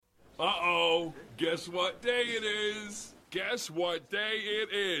Uh-oh. Guess what day it is? Guess what day it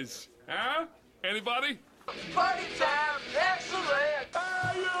is? Huh? Anybody? Party time! Excellent!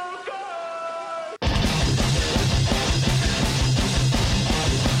 Are you good?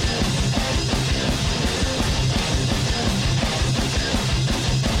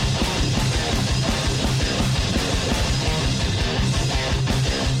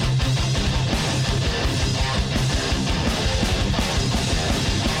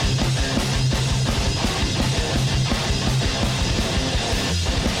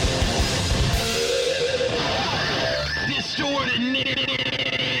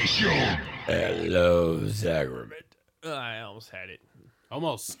 Hello, Sacrament. I almost had it.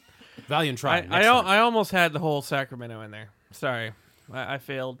 Almost. Valiant try. I almost had the whole Sacramento in there. Sorry, I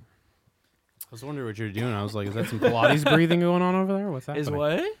failed. I was wondering what you were doing. I was like, is that some Pilates breathing going on over there? What's happening? Is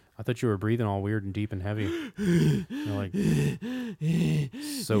what? I thought you were breathing all weird and deep and heavy. You're like,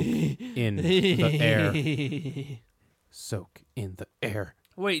 soak in the air. Soak in the air.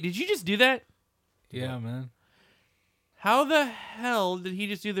 Wait, did you just do that? Yeah, man. How the hell did he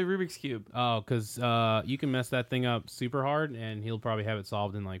just do the Rubik's Cube? Oh, because you can mess that thing up super hard, and he'll probably have it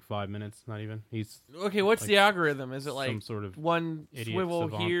solved in like 5 minutes. Not even. He's Okay, what's like the algorithm? Is it like some sort of one idiot swivel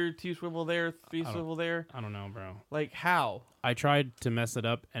savant. here, two swivel there, three swivel there? I don't know, bro. Like how? I tried to mess it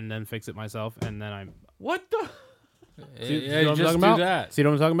up and then fix it myself, and then I. What the? See Yeah, what I'm just talking do about? that. See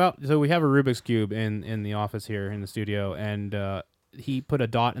what I'm talking about? So we have a Rubik's Cube in the office here in the studio, and he put a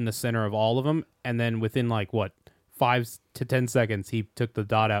dot in the center of all of them, and then within like what 5 to 10 seconds, he took the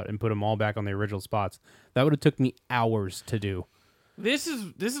dot out and put them all back on the original spots. That would have took me hours to do. This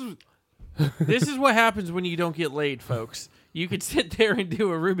is what happens when you don't get laid, folks. You could sit there and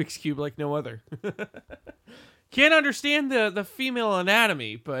do a Rubik's Cube like no other. Can't understand the female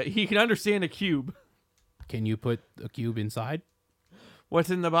anatomy, but he can understand a cube. Can you put a cube inside? What's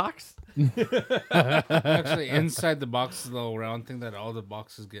in the box? Actually, inside the box is a little round thing that all the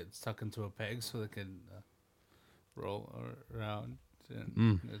boxes get stuck into a peg so they can roll around.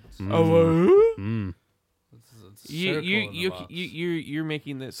 And it's, it's a circle in the box. You're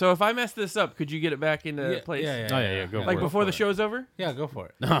making this. So if I mess this up, could you get it back into place? Yeah, go for Like it. before the show's over? Yeah, go for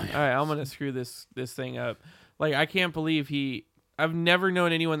it. All right, I'm gonna screw this thing up. Like I can't believe I've never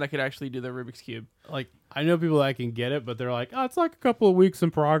known anyone that could actually do the Rubik's Cube. Like, I know people that can get it, but they're like, oh, it's like a couple of weeks in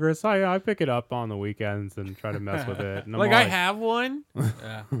progress. I pick it up on the weekends and try to mess with it. And I'm Like I have one,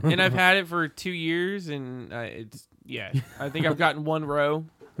 Yeah. and I've had it for 2 years, and it's I think I've gotten one row.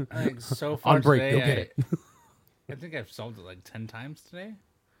 I think so far On break, today, go get it. I think I've solved it like 10 times today.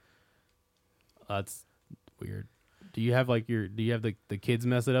 That's weird. Do you have the kids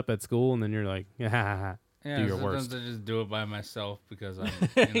mess it up at school, and then you're like, Yeah, do your sometimes worst. I just do it by myself because I'm,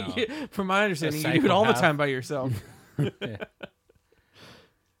 From my understanding, A you do it all the psychopath. time by yourself.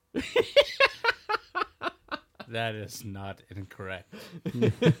 that is not incorrect.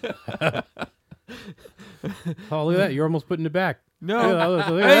 Oh, look at that! You're almost putting it back. No, Look at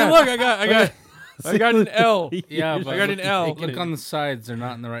hey, that. look, I got an L. Yeah, but I got an L. Look on the sides; they're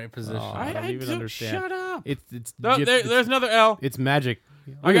not in the right position. Oh, I don't even understand. Shut up. It's No, there's another L. it's magic.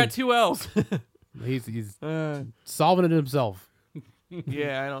 I got 2 L's. He's Uh, solving it himself.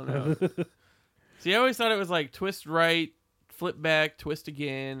 yeah, I don't know. See, I always thought it was like twist right, flip back, twist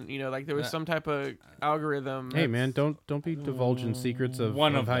again. You know, like there was some type of algorithm. Hey man, don't be divulging secrets of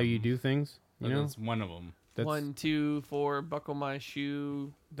One of how them. you do things. You But know, that's one of them. that's 1, 2, 4, buckle my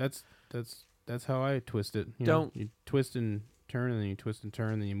shoe. that's how I twist it. You Don't- know, you twist and turn, and then you twist and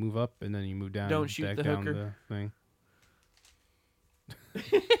turn, then you move up, and then you move down. Don't and shoot back the down hooker. the thing.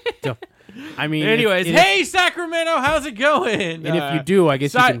 Don't- I mean, Anyways, if, hey Sacramento, how's it going? and if you do, I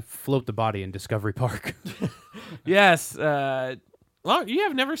guess you si- can float the body in Discovery Park. Yes. Well, you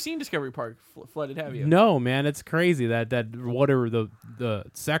have never seen Discovery Park flooded, have you? No, man, it's crazy that whatever the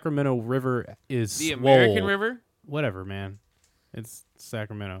Sacramento River is The swole. American River. Whatever, man. It's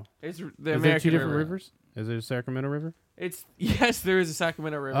Sacramento. It's the Is there American 2 different River. rivers? Is there a Sacramento River? It's yes, there is a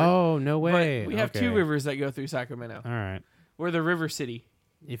Sacramento River. Oh, no way. But we have Okay. 2 rivers that go through Sacramento. All right. We're the River City.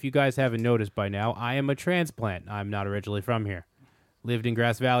 If you guys haven't noticed by now, I am a transplant. I'm not originally from here. Lived in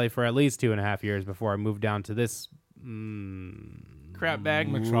Grass Valley for at least 2.5 years before I moved down to this Crap bag.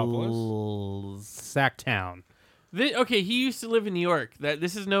 Metropolis? Sacktown. Okay, he used to live in New York.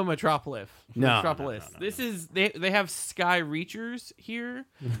 This is no Metropolis. No, Metropolis. no. This is they have sky reachers here.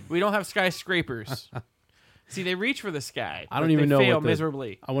 We don't have skyscrapers. See, they reach for the sky. I don't but even they know fail what the-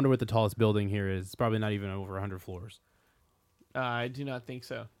 miserably. I wonder what the tallest building here is. It's probably not even over 100 floors. I do not think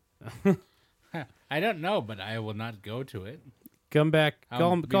so. I don't know, but I will not go to it. Come back. I'll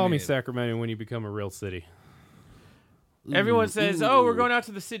Call me be made. Sacramento when you become a real city. Everyone says, "Oh, we're going out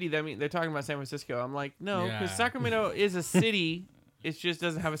to the city." That mean they're talking about San Francisco. I'm like, no, because Yeah. Sacramento is a city. It just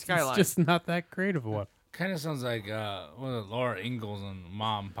doesn't have a skyline. It's just not that great of a one. Kind of sounds like Laura Ingalls and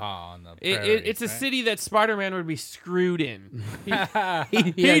Mom and Pa on the It- prairie, it's a right? city that Spider-Man would be screwed in. Yeah,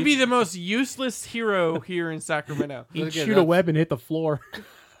 He'd be the most useless hero here in Sacramento. he'd Look at shoot a that. web and hit the floor.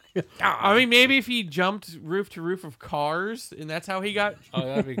 I mean, maybe if he jumped roof to roof of cars, and that's how he got. Oh,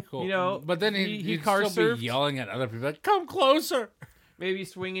 that'd be cool. You know, but then he he'd car still surfed. be yelling at other people, like, "Come closer!" Maybe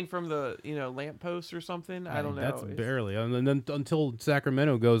swinging from the lamppost or something. I don't know. That's It's- barely. And then until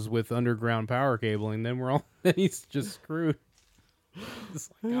Sacramento goes with underground power cabling, then we're all then he's just screwed. It's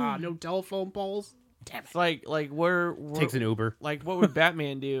like, no telephone poles. It's like where Takes an Uber. like what would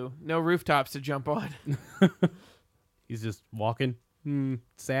Batman do? No rooftops to jump on. He's just walking,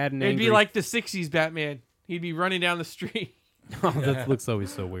 sad and It'd angry. be like the '60s Batman. He'd be running down the street. oh, that looks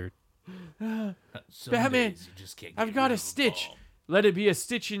always so weird. Some Batman, days you just can't I've get got rid a of stitch. them Let it be a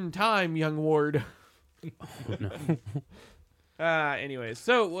stitch in time, young ward. No. Anyways,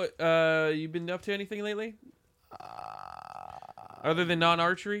 so what? You been up to anything lately? Other than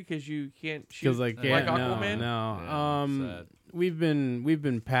non-archery, because you can't shoot Because like yeah, like Aquaman. no. Yeah, sad. We've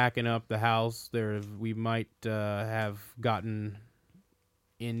been packing up the house. We might have gotten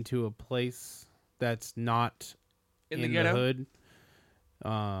into a place that's not In the in ghetto? hood.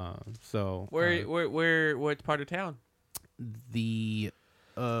 So Where? What part of town? the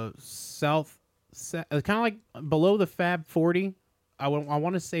south, kind of like below the Fab 40. I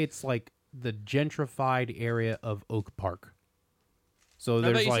want to say it's like the gentrified area of Oak Park. So I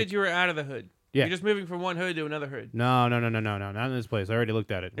there's thought you like said you were out of the hood. Yeah. You're just moving from one hood to another hood. no, not in this place. I already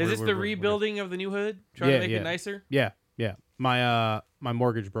looked at it. Is this the we're- rebuilding of the new hood? Trying Yeah, to make yeah. it nicer? Yeah. My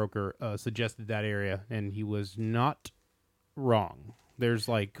mortgage broker suggested that area, and he was not wrong. There's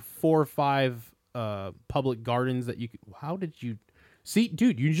like 4 or 5 public gardens that you could. How did you see,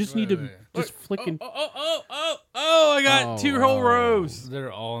 dude? You just need to wait. just flicking. Oh! I got 2 whole Oh. rows.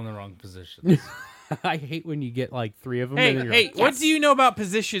 They're all in the wrong positions. I hate when you get like 3 of them. Hey, and then you're hey! like, What do you know about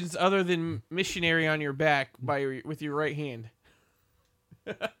positions other than missionary on your back with your right hand?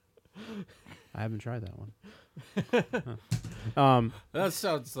 I haven't tried that one. Huh. That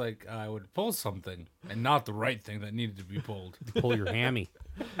sounds like I would pull something and not the right thing that needed to be pulled. Pull your hammy.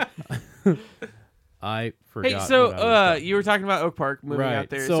 I forgot. Hey, so what I was you were talking about Oak Park moving Right, out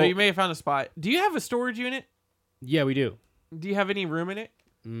there, so so- you may have found a spot. Do you have a storage unit? Yeah, we do. Do you have any room in it?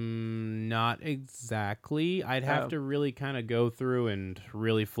 Not exactly. I'd have Oh. to really kind of go through and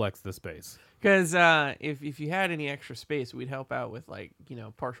really flex the space. Because if you had any extra space, we'd help out with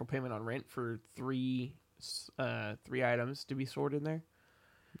partial payment on rent for 3 items to be stored in there.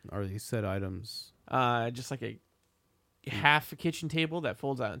 Are these set items? Just like a half a kitchen table that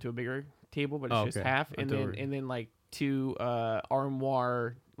folds out into a bigger table, but it's Oh, just okay. half, I and thought then we were- and then like 2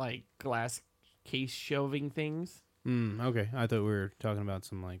 armoire like glass case shelving things. Okay. I thought we were talking about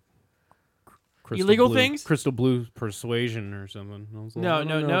some like Illegal blue, things? crystal blue persuasion or something. I was like, No, I don't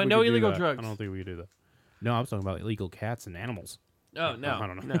no, know no, if we no could do illegal that. drugs. I don't think we could do that. No, I was talking about illegal cats and animals. Oh no, I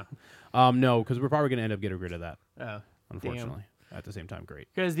don't know. no. No, because we're probably gonna end up getting rid of that. Oh, Unfortunately, at the same time, great.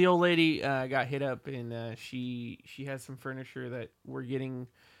 because the old lady got hit up, and she has some furniture that we're getting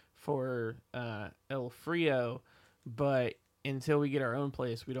for El Frio, but until we get our own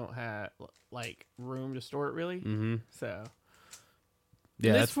place, we don't have like room to store it really. Mm-hmm. So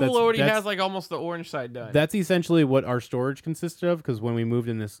Yeah, this fool already has like almost the orange side done. That's essentially what our storage consisted of. Because when we moved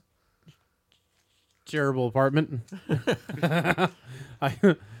in this terrible apartment,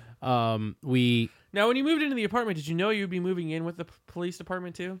 we Now, when you moved into the apartment, did you know you'd be moving in with the police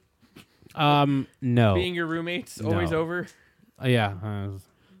department too? no, Being your roommates always No. over. yeah,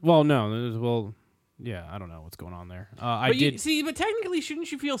 well, no, well, yeah, I don't know what's going on there. I But you did see, but technically,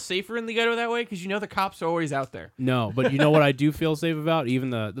 shouldn't you feel safer in the ghetto that way? Because you know the cops are always out there. no, but you know what I do feel safe about?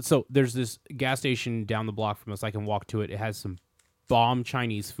 Even so there's this gas station down the block from us. I can walk to it. It has some bomb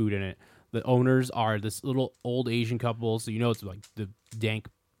Chinese food in it. The owners are this little old Asian couple, so you know it's like the dank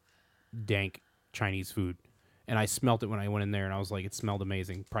Chinese food. And I smelt it when I went in there, and I was like, it smelled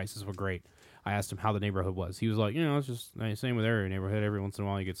amazing. Prices were great. I asked him how the neighborhood was. He was like, it's just same with every neighborhood. Every once in a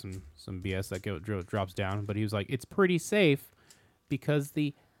while, you get some BS that drops down. But he was like, it's pretty safe because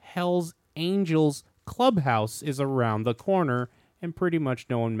the Hell's Angels clubhouse is around the corner, and pretty much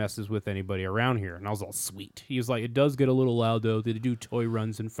no one messes with anybody around here. And I was all, sweet. He was like, it does get a little loud, though. They do toy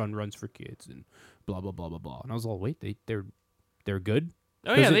runs and fun runs for kids and blah, blah, blah, blah, blah. And I was all, wait, they're good?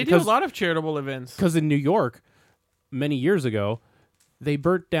 Oh yeah, they do a because- lot of charitable events. Because in New York, many years ago, they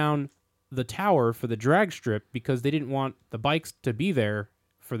burnt down the tower for the drag strip because they didn't want the bikes to be there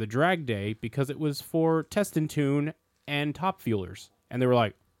for the drag day because it was for test and tune and top fuelers. And they were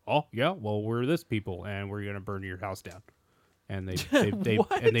like, "Oh yeah, well we're this people, and we're gonna burn your house down." And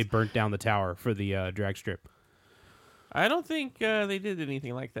they burnt down the tower for the drag strip. I don't think they did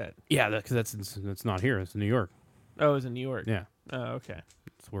anything like that. Yeah, because that's not here. It's in New York. Oh, it was in New York. Yeah, Oh, okay.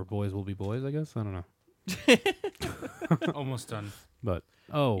 it's where boys will be boys. I guess I don't know, Almost done. but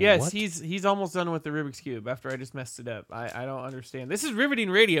Yes, what? he's almost done with the Rubik's Cube after I just messed it up. I don't understand. This is riveting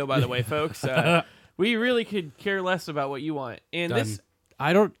radio, by the way, folks. We really could care less about what you want. And Done.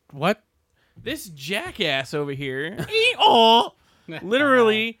 I don't what. this jackass over here,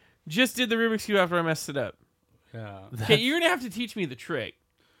 literally just did the Rubik's Cube after I messed it up. Yeah. Okay, you're gonna have to teach me the trick,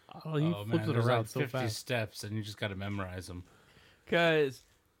 Oh, he Oh flips man, it there's around like so 50 fast. steps, and you just got to memorize them. cause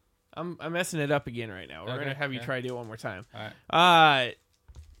I'm messing it up again right now. We're Okay, gonna have you yeah. try to do it one more time. All right.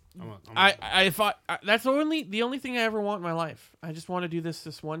 I thought that's the only thing I ever want in my life. I just want to do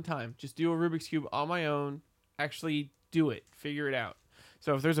this one time. Just do a Rubik's Cube on my own. Actually do it. Figure it out.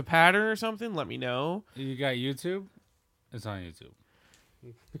 So if there's a pattern or something, let me know. You got YouTube? It's on YouTube.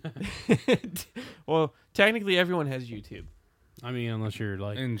 Well, technically everyone has YouTube. I mean, unless you're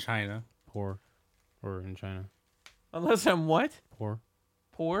like In China. poor, or in China, Unless I'm what? poor,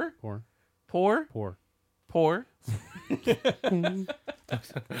 Poor? poor, Poor? poor. Poor?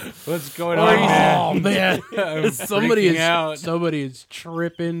 What's going Or on? you- Oh man, I'm somebody freaking is out. somebody is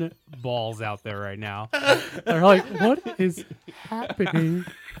tripping balls out there right now. They're like, "What is happening?"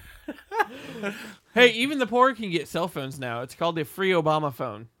 Hey, even the poor can get cell phones now. It's called the free Obama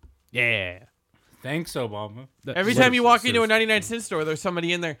phone. Yeah. Thanks, Obama. Every time you walk into a 99-cent store, there's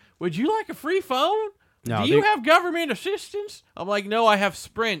somebody in there. Would you like a free phone? No, Do you have government assistance? I'm like, no, I have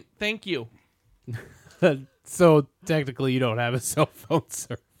Sprint. Thank you. So technically, you don't have a cell phone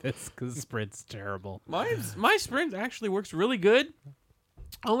service because Sprint's terrible. My Sprint actually works really good.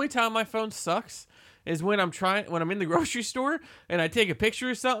 Only time my phone sucks is when I'm in the grocery store and I take a picture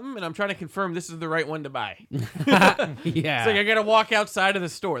of something and I'm trying to confirm this is the right one to buy. Yeah. It's like I gotta walk outside of the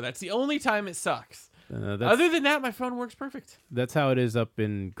store. That's the only time it sucks. Other than that, my phone works perfect. That's how it is up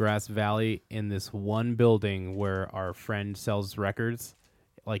in Grass Valley in this one building where our friend sells records.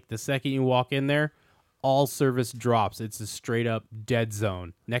 Like the second you walk in there, all service drops. It's a straight up dead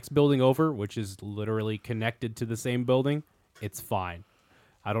zone. Next building over, which is literally connected to the same building, it's fine.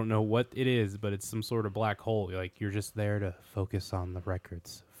 I don't know what it is, but it's some sort of black hole. Like you're just there to focus on the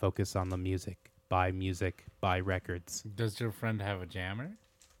records, focus on the music, buy records. Does your friend have a jammer?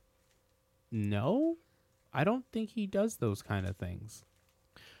 No, I don't think he does those kind of things.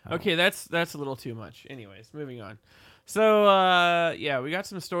 Okay, that's a little too much. Anyways, moving on. So, yeah, we got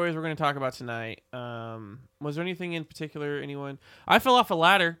some stories we're going to talk about tonight. Was there anything in particular, anyone? I fell off a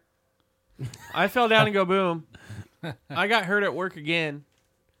ladder. I fell down and go boom. I got hurt at work again.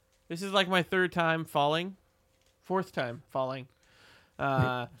 This is like my fourth time falling.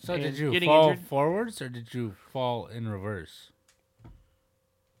 So and did you getting fall injured. forwards or did you fall in reverse?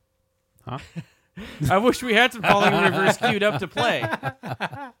 Huh? I wish we had some falling in reverse queued up to play.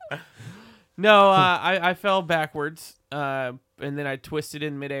 No, I fell backwards, and then I twisted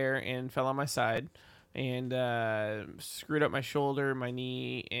in midair and fell on my side, and screwed up my shoulder, my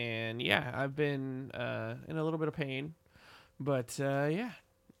knee, and yeah, I've been in a little bit of pain, but yeah,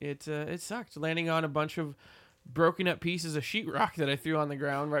 it sucked landing on a bunch of broken up pieces of sheetrock that I threw on the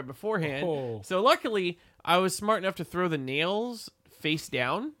ground right beforehand. Oh. So luckily, I was smart enough to throw the nails face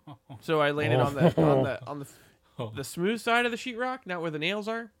down, so I landed on the smooth side of the sheetrock, not where the nails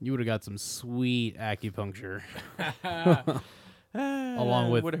are. You would have got some sweet acupuncture along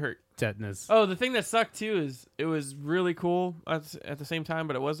with would have hurt. tetanus. Oh, the thing that sucked too is it was really cool at the same time,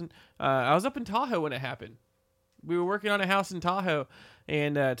 but it wasn't. I was up in Tahoe when it happened. We were working on a house in Tahoe,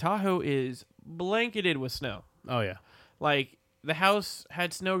 and Tahoe is blanketed with snow. Oh yeah. Like the house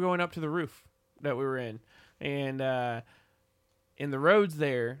had snow going up to the roof that we were in, and in the roads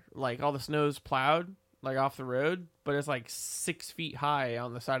there, like all the snow's plowed like off the road, but it's like 6 feet high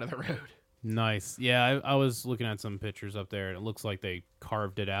on the side of the road. Nice. Yeah, I was looking at some pictures up there, and it looks like they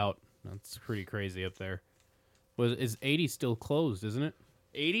carved it out. That's pretty crazy up there. Is 80 still closed, isn't it?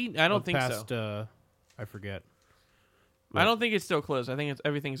 80? I don't Up think past, so. I forget. I don't think it's still closed. I think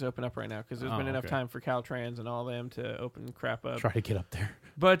everything's open up right now because there's Oh, been enough okay. time for Caltrans and all them to open crap up. Try to get up there.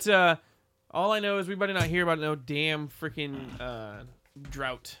 But all I know is we better not hear about no damn freaking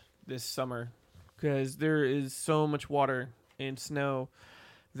drought this summer because there is so much water and snow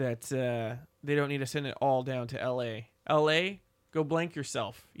that they don't need to send it all down to L.A. L.A., go blank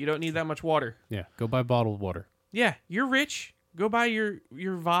yourself. You don't need that much water. Yeah, go buy bottled water. Yeah, you're rich. Go buy your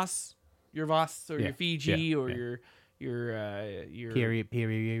Voss or Yeah, your Fiji yeah, or yeah. your Perrier.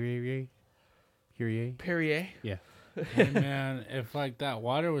 Perrier. Yeah. Hey man, if like that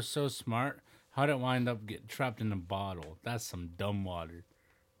water was so smart, how'd it wind up get trapped in a bottle? That's some dumb water.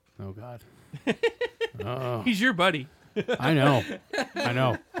 Oh God. He's your buddy. I know.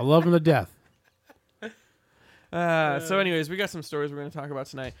 I love him to death. So, anyways, we got some stories we're going to talk about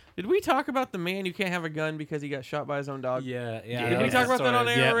tonight. Did we talk about the man who can't have a gun because he got shot by his own dog? Yeah. Did we talk about that on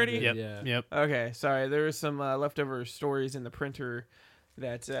air already? Yep. Okay, sorry. There was some leftover stories in the printer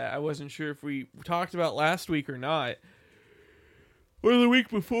that I wasn't sure if we talked about last week or not. Or the week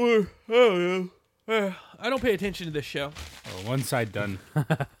before. Oh, yeah. I don't pay attention to this show. Oh, one side done.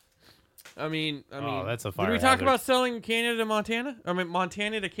 I mean, that's a did fire we talk hazard. about selling Canada to Montana? I mean,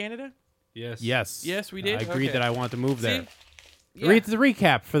 Montana to Canada? Yes. Yes, we did? I agreed Okay. that I want to move there. See? Yeah. Read the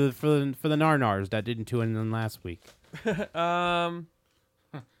recap for the Narnars that didn't tune in last week. Or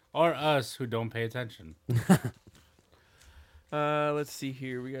us who don't pay attention. Let's see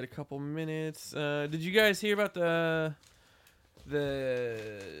here. We got a couple minutes. Did you guys hear about the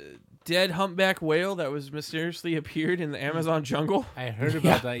dead humpback whale that was mysteriously appeared in the Amazon jungle? I heard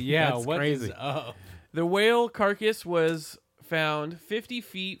about that. Yeah, that's what is crazy. up? The whale carcass was found 50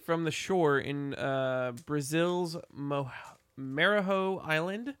 feet from the shore in Brazil's Marajo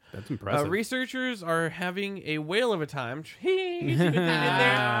Island. That's impressive. Researchers are having a whale of a time trying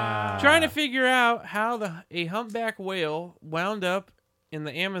to figure out how a humpback whale wound up in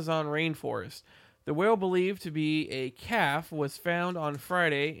the Amazon rainforest. The whale, believed to be a calf, was found on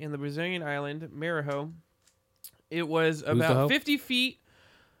Friday in the Brazilian island Marajo. It was the about hoe? 50 feet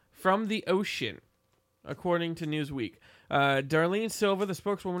from the ocean, according to Newsweek. Darlene Silva, the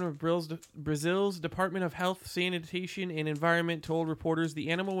spokeswoman of Brazil's Department of Health, Sanitation, and Environment, told reporters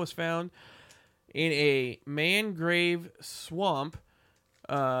the animal was found in a mangrove swamp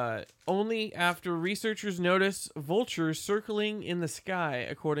only after researchers noticed vultures circling in the sky,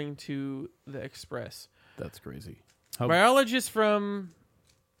 according to the Express. That's crazy. Biologists from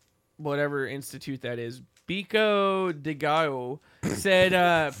whatever institute that is, Pico de Gallo, said,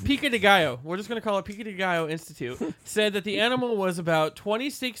 Pico de Gallo, we're just going to call it Pico de Gallo Institute, said that the animal was about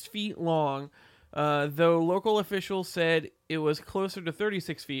 26 feet long, though local officials said it was closer to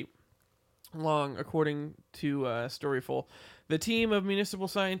 36 feet long, according to Storyful. The team of municipal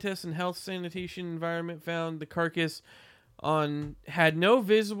scientists and health, sanitation, environment found the carcass had no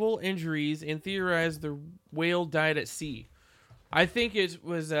visible injuries and theorized the whale died at sea. I think it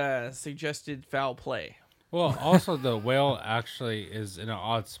was suggested foul play. Well, also the whale actually is in an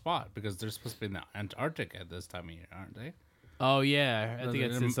odd spot because they're supposed to be in the Antarctic at this time of year, aren't they? Oh yeah, I think I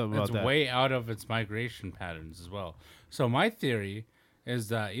said something about it's that. way out of its migration patterns as well. So my theory is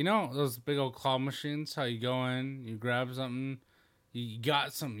that, you know, those big old claw machines, how you go in, you grab something, you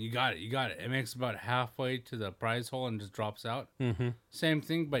got something, you got it. It makes about halfway to the prize hole and just drops out. Mm-hmm. Same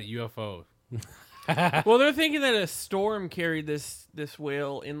thing, but UFO. Well, they're thinking that a storm carried this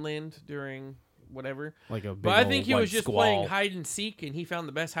whale inland during whatever. Like a big But I old think he white was just squall. playing hide and seek, and he found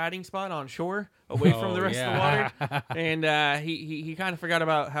the best hiding spot on shore, away from the rest of the water. And he kind of forgot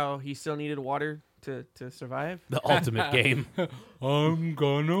about how he still needed water to survive. The ultimate game. I'm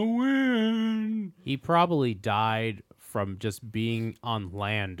gonna win. He probably died from just being on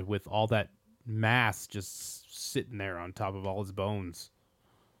land with all that mass just sitting there on top of all his bones.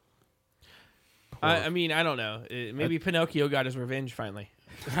 I mean, I don't know. Maybe Pinocchio got his revenge finally.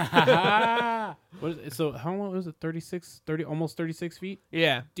 So how long was it? 30, almost 36 feet?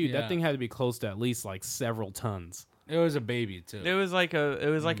 Yeah, Dude, Yeah. that thing had to be close to at least like several tons. It was a baby too. it was like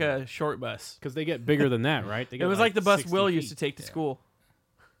a short bus. Because they get bigger than that, right? They It get was like the bus 60 Will feet. used to take to school.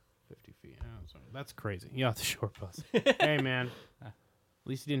 50 feet. Oh, sorry. That's crazy. Yeah, the short bus. Hey, man. At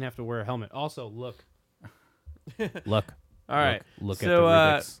least you didn't have to wear a helmet. Also, look. Look. All right. Look at So the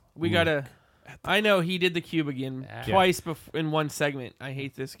Rubik's. we Look. gotta. I know he did the cube again twice in one segment. I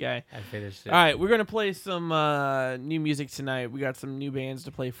hate this guy. I finished it. All right, we're gonna play some new music tonight. We got some new bands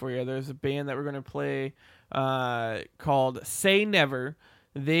to play for you. There's a band that we're gonna play called Say Never.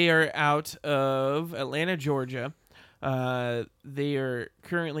 They are out of Atlanta, Georgia. They are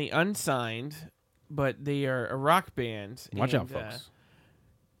currently unsigned, but they are a rock band. Watch out, and, folks.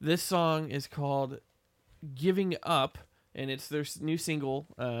 This song is called Giving Up, and it's their new single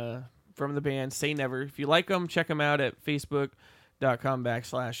from the band Say Never. If you like them, check them out at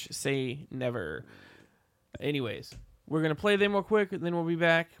facebook.com/Say Never. Anyways, we're going to play them real quick, and then we'll be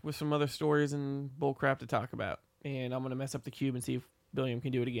back with some other stories and bullcrap to talk about. And I'm going to mess up the cube and see if Billiam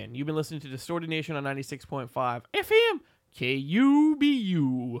can do it again. You've been listening to Distorted Nation on 96.5 FM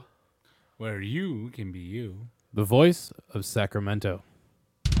KUBU. Where you can be you. The voice of Sacramento.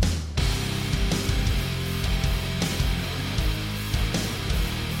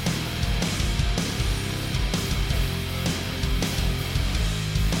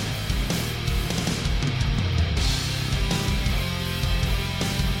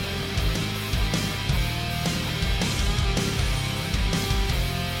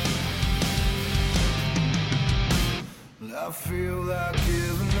 like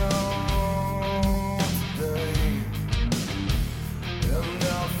giving up today, and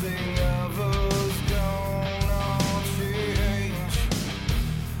nothing ever's gonna change.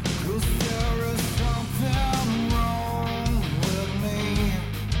 'Cause there is something wrong with me,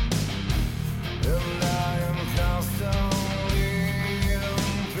 and I am constantly in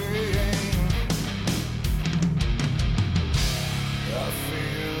pain. I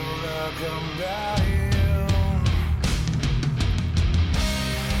feel like I'm dying.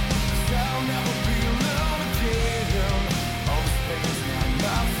 I'll never be alone again. All this pain's not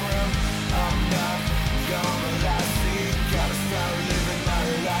my friend. I'm not gonna lie, see, gotta start living my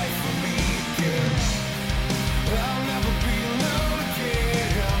life for me again. I'll never be alone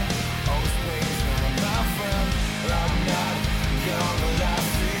again. All this pain's not my friend. I'm not gonna lie,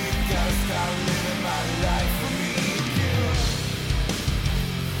 see, gotta start living my life for me again.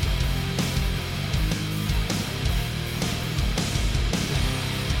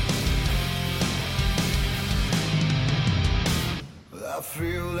 I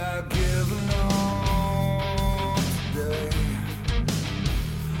feel like giving up today,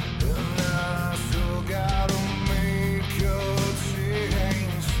 and I still gotta make a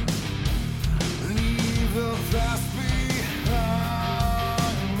change. Leave the past behind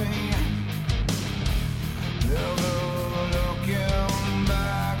me, never looking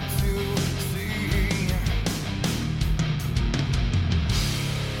back to see.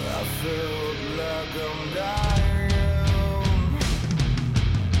 I felt like I'm dying.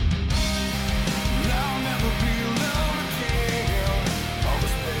 I'll never be alone again. All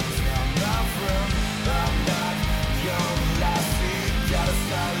this pain's not my friend. I'm not gonna lie, see, gotta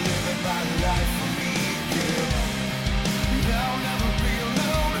start living my life for me again. I'll never be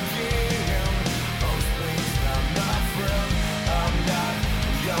alone again. All this pain's not my friend. I'm not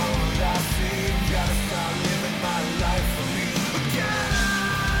gonna lie, see, gotta start living my life for me again.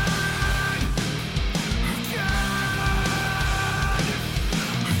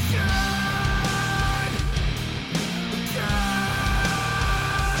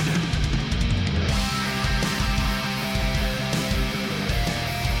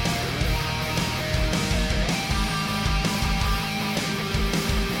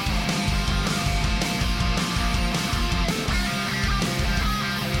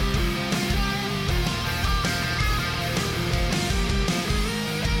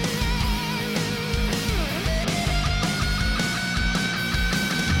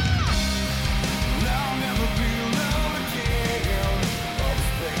 I'll never be alone again. All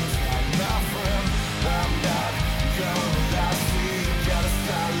this pain's not my friend. I'm not gonna lie, see, gotta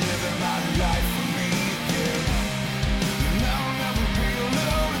start living my life for me again. I'll never be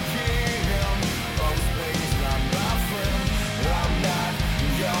alone again. All this pain's not my friend. I'm not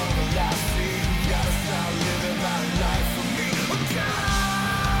gonna lie, see, gotta start living my life for me again.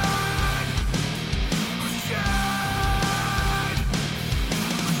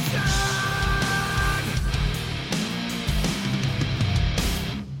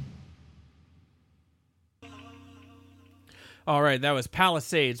 All right, that was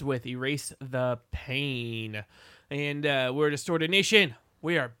Palisades with Erase the Pain. And we're Distorted Nation.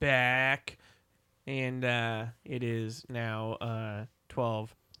 We are back. And it is now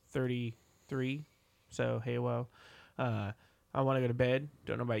 12:33. So, hey, well, I want to go to bed.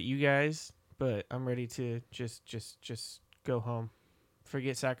 Don't know about you guys, but I'm ready to just go home.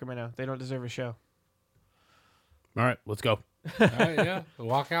 Forget Sacramento. They don't deserve a show. All right, let's go. All right, yeah.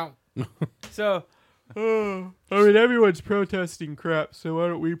 Walk out. So, I mean, everyone's protesting crap, so why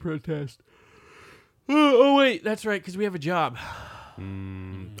don't we protest? Oh wait, that's right, because we have a job.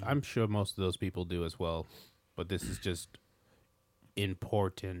 I'm sure most of those people do as well, but this is just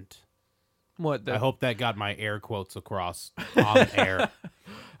important. What? I hope that got my air quotes across on air.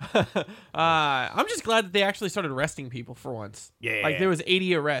 I'm just glad that they actually started arresting people for once. Yeah. Like there was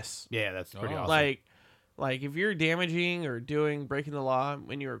 80 arrests. Yeah, that's pretty awesome. Like if you're damaging or breaking the law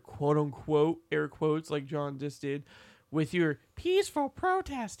when you're quote unquote air quotes like John just did with your peaceful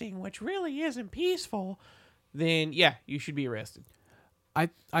protesting, which really isn't peaceful, then yeah, you should be arrested.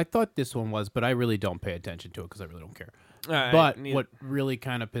 I thought this one was, but I really don't pay attention to it because I really don't care. But what really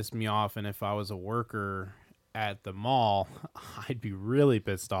kind of pissed me off, and if I was a worker at the mall, I'd be really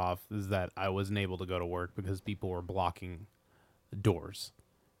pissed off, is that I wasn't able to go to work because people were blocking the doors.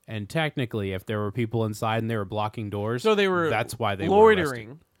 And technically, if there were people inside and they were blocking doors, so they were that's why they loitering.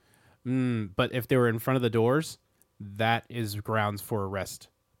 were arrested. But if they were in front of the doors, that is grounds for arrest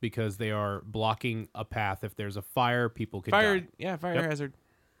because they are blocking a path. If there's a fire, people could die. Fire hazard.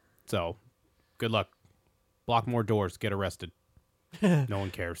 So, good luck. Block more doors. Get arrested. No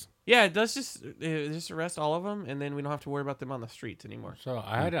one cares. Yeah, let's just arrest all of them, and then we don't have to worry about them on the streets anymore. So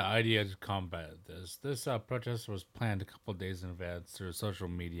I had an idea to combat this. This protest was planned a couple days in advance through social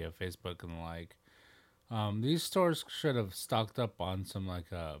media, Facebook and the like. These stores should have stocked up on some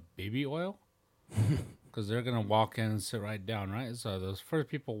baby oil, because they're gonna walk in and sit right down, right? So those first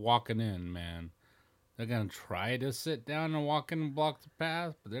people walking in, man, they're gonna try to sit down and walk in and block the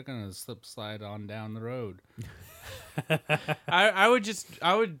path, but they're gonna slide on down the road. I would just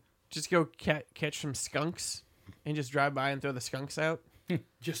go catch some skunks and just drive by and throw the skunks out.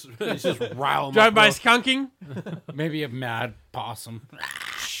 Just rile 'em Drive up, by bro. skunking. Maybe a mad possum.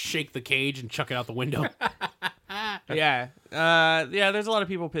 Shake the cage and chuck it out the window. Yeah. There's a lot of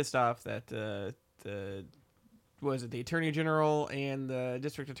people pissed off that the Attorney General and the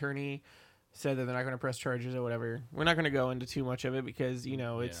District Attorney said that they're not going to press charges or whatever. We're not going to go into too much of it because, they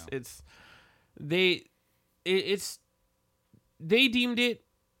deemed it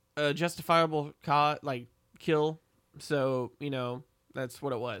a justifiable kill. So, that's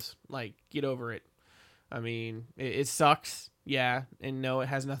what it was. Like, get over it. I mean, it sucks. Yeah. And no, it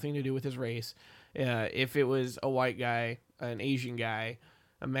has nothing to do with his race. If it was a white guy, an Asian guy,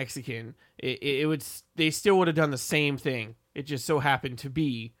 a Mexican, they still would have done the same thing. It just so happened to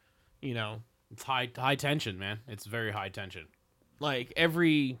be, It's high tension, man. It's very high tension. like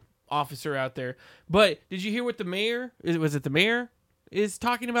every officer out there. But did you hear what the mayor was it the mayor is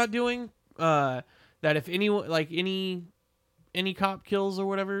talking about doing? That if anyone any cop kills or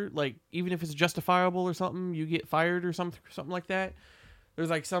whatever, like even if it's justifiable or something, you get fired or something like that. There's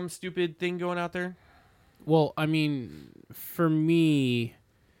like some stupid thing going out there. Well, I mean, for me,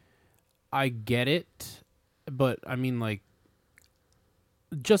 I get it, but I mean, like,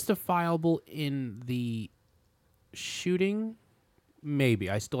 justifiable in the shooting, maybe.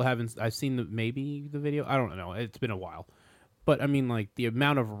 I've seen the video. I don't know. It's been a while. But I mean, like, the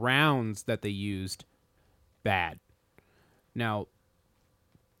amount of rounds that they used, bad. Now,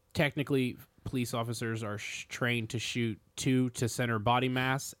 technically, police officers are trained to shoot 2 to center body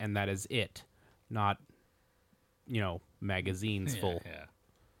mass, and that is it. Not, magazines full. Yeah.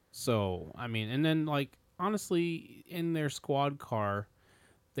 So, I mean, and then, like, honestly, in their squad car,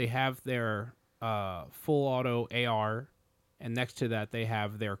 they have their full auto AR, and next to that, they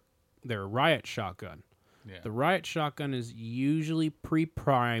have their riot shotgun. Yeah. The riot shotgun is usually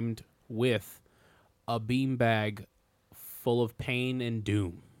pre-primed with a beanbag full of pain and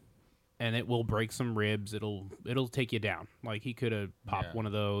doom, and it will break some ribs. It'll take you down. Like, he could have popped one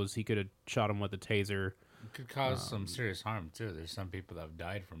of those. He could have shot him with a taser. It could cause some serious harm too. There's some people that have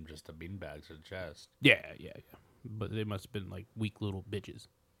died from just the beanbags to the chest. Yeah. But they must have been like weak little bitches.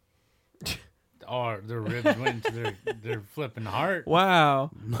 Or their ribs went into their flipping heart.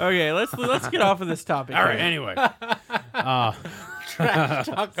 Wow. Okay, let's get off of this topic. All right. Anyway, Trash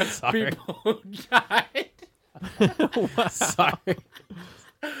talk people who died. sorry.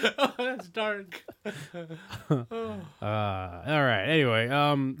 Oh, that's dark. All right. Anyway,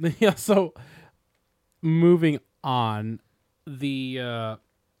 yeah. So, moving on, the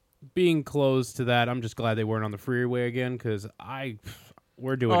being closed to that, I'm just glad they weren't on the freeway again because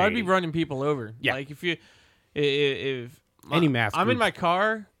we're doing. I'd be 80. running people over. Yeah. Like if Any mass I'm in group. my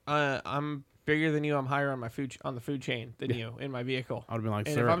car. I'm bigger than you. I'm higher on the food chain than you in my vehicle. I would have been like,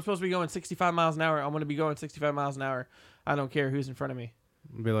 And sir, if I'm supposed to be going 65 miles an hour, I'm going to be going 65 miles an hour. I don't care who's in front of me.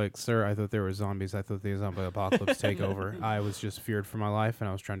 I'd be like, sir, I thought there were zombies. I thought the zombie apocalypse take over. I was just feared for my life, and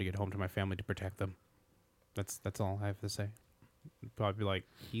I was trying to get home to my family to protect them. That's all I have to say. Probably be like,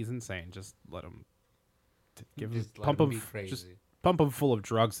 he's insane. Just let him pump him full of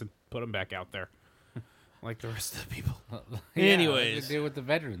drugs and put him back out there, like the rest of the people. Anyways. they do with the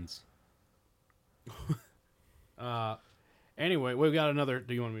veterans. Anyway, we've got another.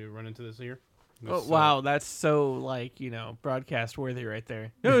 Do you want me to run into this here? Oh, wow, that's so broadcast worthy right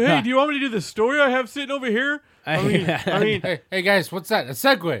there. No, hey, do you want me to do the story I have sitting over here? I mean, Hey guys, what's that? A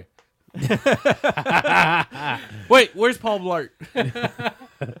Segway. wait, where's Paul Blart?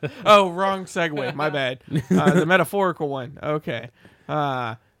 Oh, wrong segue. My bad. The metaphorical one. Okay.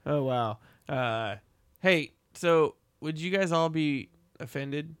 Oh wow. Hey, so would you guys all be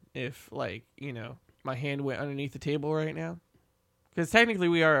offended if, my hand went underneath the table right now? Because technically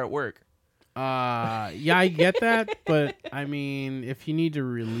we are at work. Yeah, I get that, but I mean, if you need to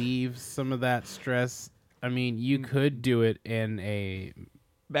relieve some of that stress, I mean, you could do it in a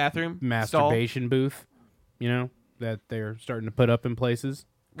Bathroom masturbation booth, that they're starting to put up in places.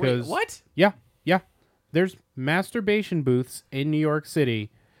 Wait, what? Yeah. There's masturbation booths in New York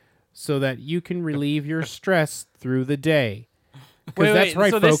City so that you can relieve your stress through the day. Because that's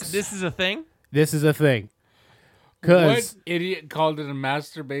right, so folks. This is a thing? This is a thing. Because What idiot called it a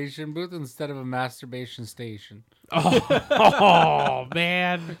masturbation booth instead of a masturbation station? oh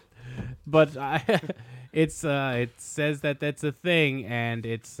man, but it says that that's a thing, and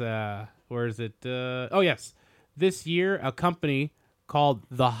it's where is it? Oh yes, this year a company called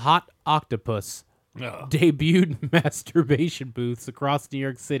the Hot Octopus debuted masturbation booths across New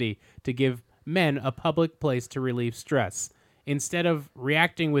York City to give men a public place to relieve stress. Instead of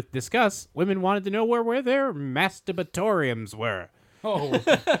reacting with disgust, women wanted to know where their masturbatoriums were. Oh,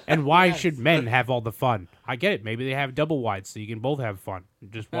 And why should men have all the fun? I get it. Maybe they have double wides so you can both have fun.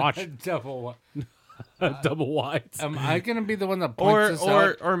 Just watch double. double wides. Am I gonna be the one that points this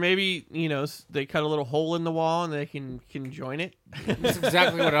out? Or maybe they cut a little hole in the wall and they can join it. That's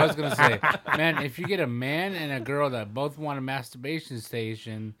exactly what I was gonna say. Man, if you get a man and a girl that both want a masturbation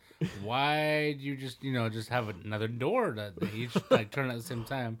station, why do you just have another door that they each turn at the same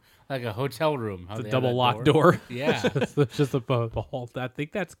time, like a hotel room? How It's they a have double that lock door. Yeah. It's just a whole. I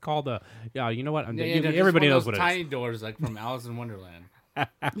think that's called a. Yeah, you know what? Yeah, they're just everybody one of knows those what tiny it doors, like from Alice in Wonderland.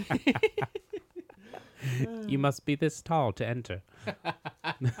 is. You must be this tall to enter.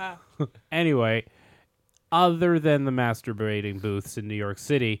 Anyway, other than the masturbating booths in New York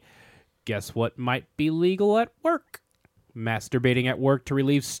City, guess what might be legal at work? Masturbating at work to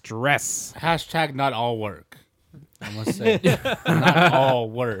relieve stress. Hashtag not all work. I must say, not all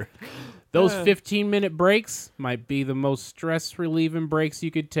work. Those 15-minute breaks might be the most stress-relieving breaks you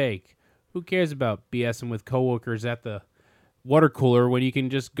could take. Who cares about BSing with coworkers at the water cooler when you can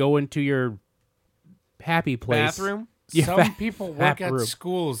just go into your happy place? Bathroom? Yeah, Some people work bathroom. at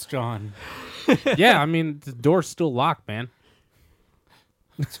schools, John. Yeah, I mean, the door's still locked, man.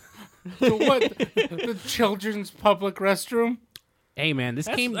 So what? The children's public restroom? Hey, man, this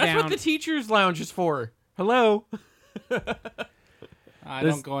came That's down... what the teachers' lounge is for. Hello. I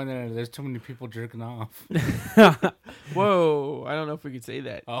don't go in there. There's too many people jerking off. Whoa. I don't know if we could say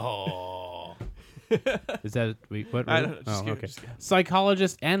that. Oh. Is that... Wait, what? I don't know, just Oh, kidding, okay. just kidding.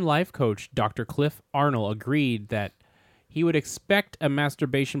 Psychologist and life coach Dr. Cliff Arnold agreed that he would expect a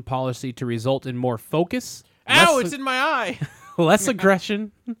masturbation policy to result in more focus... Ow, less- it's in my eye. less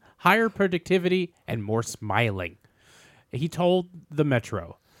aggression, higher productivity, and more smiling. He told the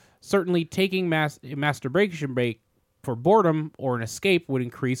Metro, certainly taking masturbation break for boredom or an escape would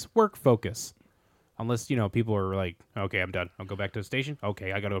increase work focus. Unless, people are like, okay, I'm done. I'll go back to the station.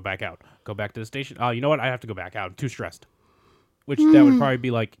 Okay, I got to go back out. Go back to the station. Oh, you know what? I have to go back out. I'm too stressed. Which that would probably be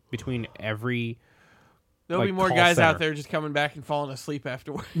like between every... There'll be like, more call guys center. out there just coming back and falling asleep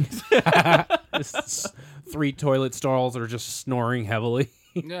afterwards. 3 toilet stalls that are just snoring heavily.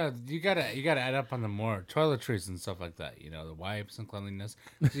 Yeah, you gotta add up on the more toiletries and stuff like that. The wipes and cleanliness.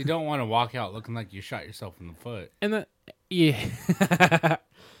 'Cause you don't want to walk out looking like you shot yourself in the foot. And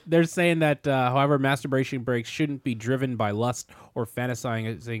they're saying that, however, masturbation breaks shouldn't be driven by lust or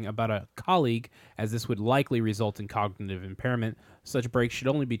fantasizing about a colleague, as this would likely result in cognitive impairment. Such breaks should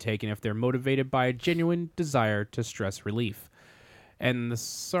only be taken if they're motivated by a genuine desire to stress relief. And the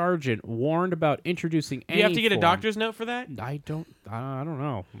sergeant warned about introducing any You have to get a form- doctor's note for that? I don't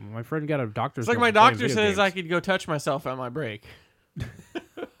know. My friend got a doctor's It's like note my for playing doctor video says games. I could go touch myself on my break.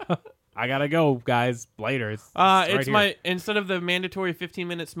 I gotta go, guys. Later. It's right It's here. my instead of the mandatory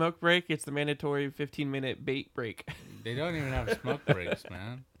 15-minute smoke break, it's the mandatory 15-minute bait break. They don't even have smoke breaks,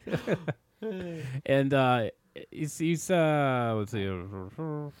 man. And he's let's see.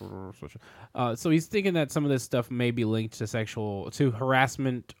 So he's thinking that some of this stuff may be linked to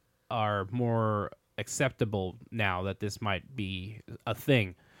harassment are more acceptable now that this might be a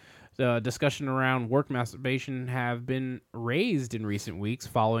thing. The discussion around work masturbation have been raised in recent weeks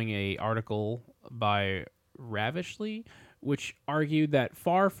following a article by Ravishly, which argued that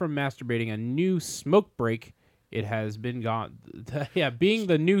far from masturbating a new smoke break, it has been gone. Being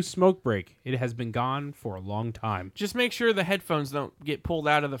the new smoke break, it has been gone for a long time. Just make sure the headphones don't get pulled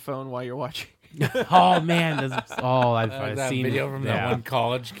out of the phone while you're watching. Oh man, I've That seen video from that yeah. one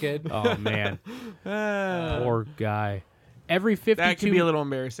college kid. Oh man, poor guy. Every 52 That could be a little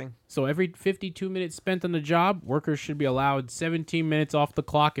embarrassing. So every 52 minutes spent on the job, workers should be allowed 17 minutes off the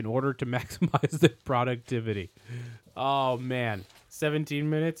clock in order to maximize their productivity. Oh man, 17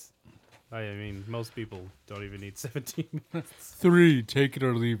 minutes? I mean, most people don't even need 17 minutes. 3, take it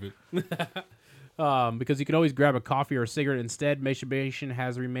or leave it. Because you can always grab a coffee or a cigarette instead. Masturbation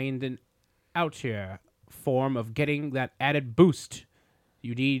has remained an out here form of getting that added boost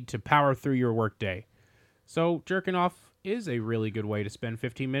you need to power through your workday. So jerking off is a really good way to spend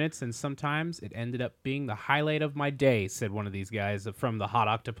 15 minutes, and sometimes it ended up being the highlight of my day, said one of these guys from the Hot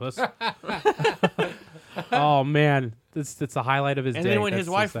Octopus. Oh man, that's the highlight of his And day. then when That's his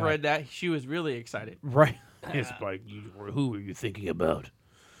so wife sad. read that, she was really excited. Right. Hey, Spike, who are you thinking about?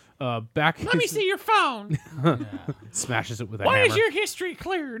 Back. Let me see your phone. Smashes it with a Why hammer. is your history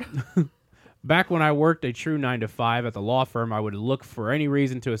cleared? Back when I worked a true 9 to 5 at the law firm, I would look for any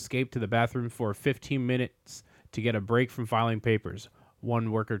reason to escape to the bathroom for 15 minutes to get a break from filing papers.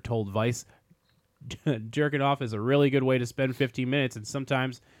 One worker told Vice, jerking off is a really good way to spend 15 minutes, and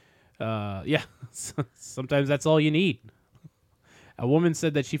sometimes, sometimes that's all you need. A woman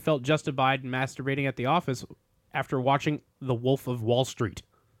said that she felt justified in masturbating at the office after watching The Wolf of Wall Street.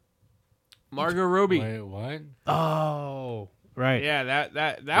 Margot Robbie. Wait, what? Oh, right. Yeah,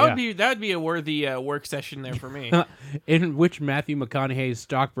 that Yeah. would be a worthy work session there for me. In which Matthew McConaughey's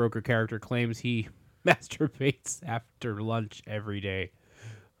stockbroker character claims he masturbates after lunch every day.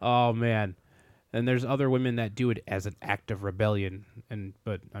 Oh man. And there's other women that do it as an act of rebellion,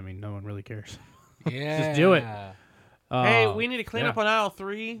 but I mean, no one really cares. Yeah. Just do it. Hey, we need to clean yeah. up on aisle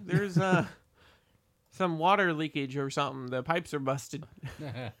 3. There's some water leakage or something. The pipes are busted.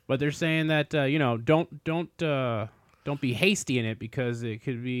 But they're saying that don't be hasty in it, because it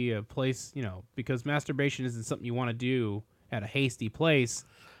could be a place, because masturbation isn't something you want to do at a hasty place.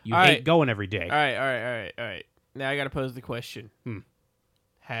 You All hate right. going every day. All right. Now I got to pose the question.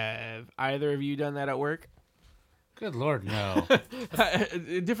 Have either of you done that at work? Good Lord, no.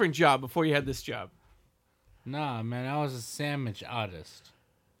 A different job before you had this job. Nah, man, I was a sandwich artist.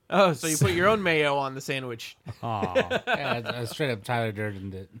 Oh, so you put your own mayo on the sandwich. Aw. Yeah, I straight up Tyler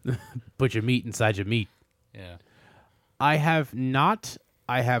Durden it. Put your meat inside your meat. Yeah. I have not.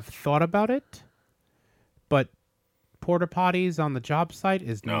 I have thought about it, but porta potties on the job site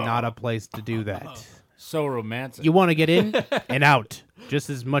is not a place to do that. So romantic. You want to get in and out just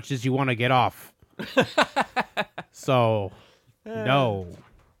as much as you want to get off. So, no.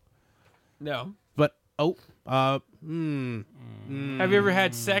 No. But Have you ever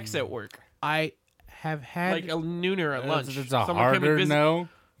had sex at work? I have had Like a nooner at lunch? It's a Someone came and harder visit- no.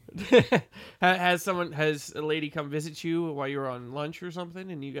 Has a lady come visit you while you were on lunch or something,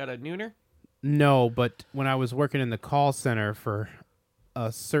 and you got a nooner? no. But when I was working in the call center for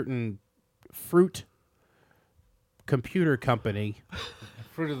a certain fruit computer company,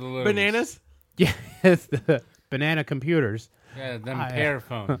 Fruit of the Looms. Bananas? yeah, the banana computers. Yeah, them pear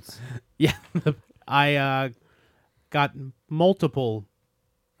phones. Yeah, I got multiple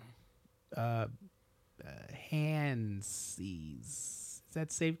handsies. Is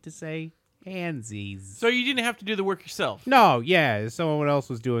that safe to say? Handsies. So you didn't have to do the work yourself. No, yeah, someone else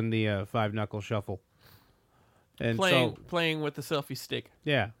was doing the five knuckle shuffle, and Playing with the selfie stick.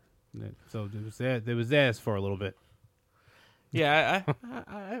 yeah, so there was theirs for a little bit. Yeah,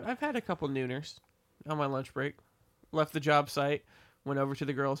 I've had a couple nooners on my lunch break. Left the job site, went over to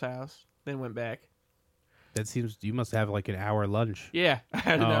the girl's house, then went back. That seems you must have like an hour lunch. Yeah, I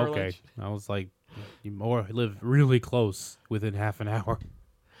had an hour okay. lunch. I was like, you more live really close within half an hour.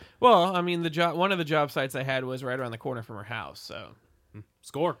 Well, I mean, one of the job sites I had was right around the corner from her house, so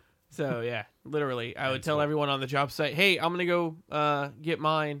Score. So yeah, literally, I would tell everyone on the job site, "Hey, I'm gonna go get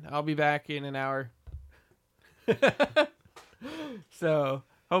mine. I'll be back in an hour." So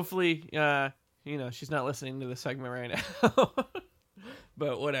hopefully, she's not listening to this segment right now.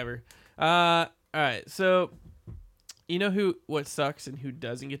 But whatever. All right. So, you know what sucks and who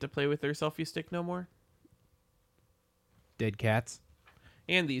doesn't get to play with their selfie stick no more? Dead cats.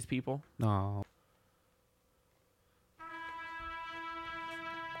 And these people. No.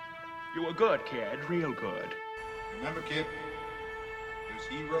 You were good, kid. Real good. Remember, kid, there's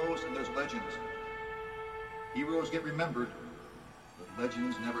heroes and there's legends. Heroes get remembered, but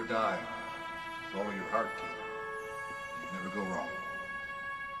legends never die. Follow your heart, kid. You never go wrong.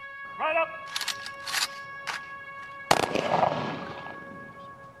 Right up.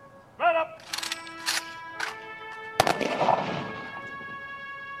 Right up.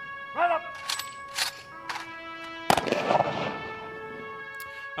 Right up.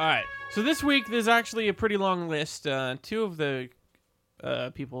 All right. So this week, there's actually a pretty long list. Two of the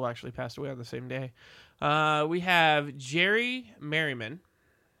people actually passed away on the same day. We have Jerry Merriman.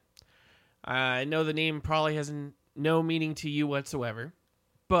 I know the name probably has no meaning to you whatsoever,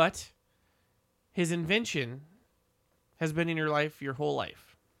 but his invention has been in your life your whole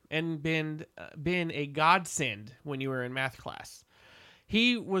life and been a godsend when you were in math class.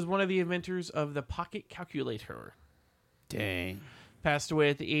 He was one of the inventors of the pocket calculator. Dang. Passed away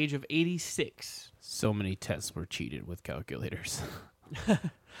at the age of 86. So many tests were cheated with calculators.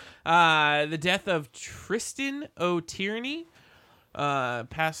 The death of Tristan O'Tierney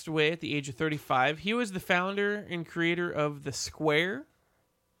passed away at the age of 35. He was the founder and creator of the square,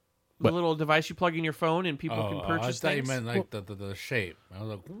 What? little device you plug in your phone and people can I purchase thought things. you meant like the shape. I was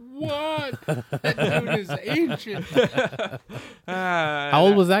like, what? That dude is ancient. How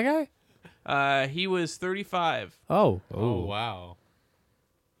old was that guy? He was 35. Oh, Oh, wow.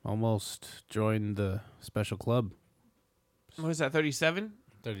 almost joined the special club. What was that, 37?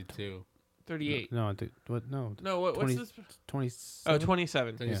 32. 38. No, I think what? No, No, what's 20 this? 20. Oh,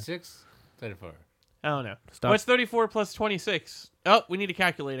 27. 36? 34. I don't know. Stop. What's 34 plus 26? Oh, we need a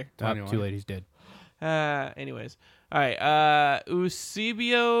calculator. Too 21. late. He's dead. Anyways. All right.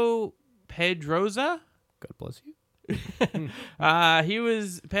 Eusebio Pedroza. God bless you. He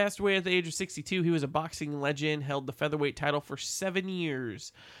was passed away at the age of 62. He was a boxing legend, held the featherweight title for 7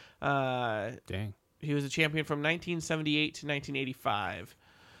 years. Dang. He was a champion from 1978 to 1985.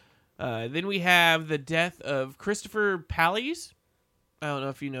 Then we have the death of Christopher Pallies. I don't know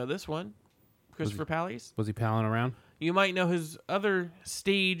if you know this one. Christopher Pallies. Was he palling around? You might know his other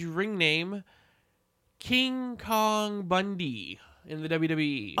stage ring name, King Kong Bundy in the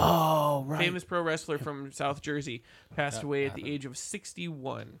WWE. Oh, right. Famous pro wrestler from South Jersey, passed away at the age of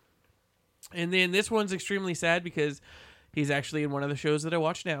 61. And then this one's extremely sad because he's actually in one of the shows that I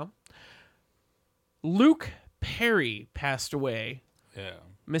watch now. Luke Perry passed away. Yeah.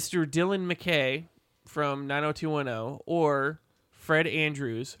 Mr. Dylan McKay from 90210 or Fred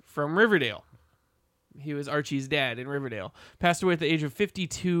Andrews from Riverdale. He was Archie's dad in Riverdale. Passed away at the age of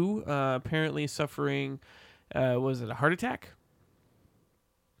 52, apparently suffering, was it a heart attack?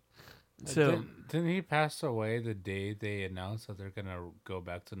 So Didn't he pass away the day they announced that they're going to go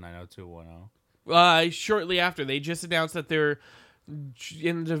back to 90210? shortly after, they just announced that they're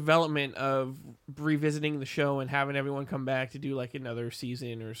in the development of revisiting the show and having everyone come back to do like another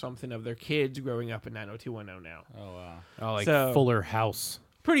season or something of their kids growing up in 90210 now. Oh, wow. Oh, like So- Fuller House.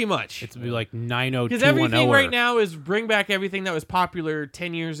 Pretty much. It's be like 90210. Because everything right now is bring back everything that was popular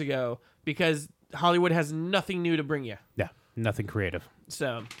 10 years ago because Hollywood has nothing new to bring you. Yeah, nothing creative.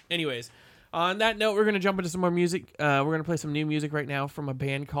 So, anyways, on that note, we're going to jump into some more music. We're going to play some new music right now from a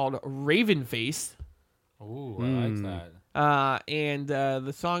band called Ravenface. Ooh, I like that. And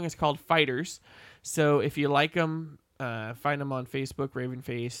the song is called Fighters. So if you like them, find them on Facebook,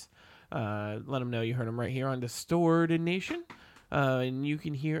 Ravenface. Let them know you heard them right here on Distorted Nation. And you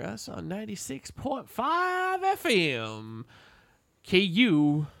can hear us on 96.5 FM.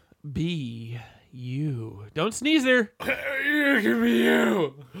 KUBU. Don't sneeze there. You can be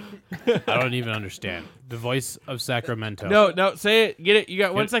you. I don't even understand. The voice of Sacramento. No, say it. Get it. You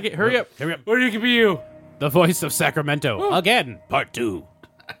got 1 second. Hurry up. Hurry up. Or you can be you. The voice of Sacramento. Again, part 2.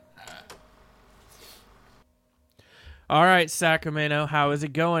 All right, Sacramento, how is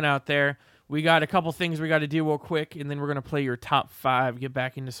it going out there? We got a couple things we got to do real quick, and then we're going to play your top 5, get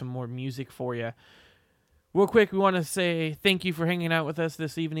back into some more music for you. Real quick, we want to say thank you for hanging out with us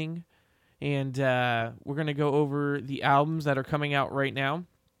this evening, and we're going to go over the albums that are coming out right now.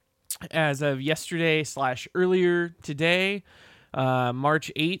 As of yesterday / earlier today,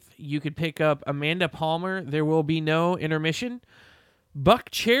 March 8th, you could pick up Amanda Palmer, There Will Be No Intermission.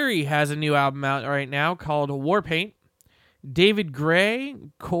 Buck Cherry has a new album out right now called Warpaint. David Gray,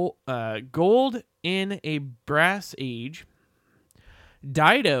 Gold in a Brass Age.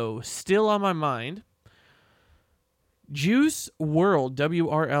 Dido, Still on My Mind. Juice WRLD,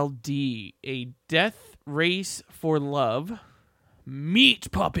 WRLD, A Death Race for Love.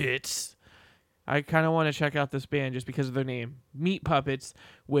 Meat Puppets. I kind of want to check out this band just because of their name. Meat Puppets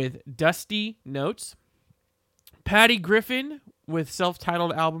with Dusty Notes. Patty Griffin with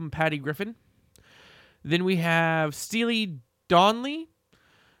self-titled album Patty Griffin. Then we have Stella Donnelly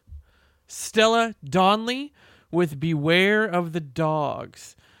with Beware of the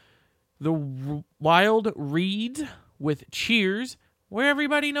Dogs. The Wild Reeds with Cheers, Where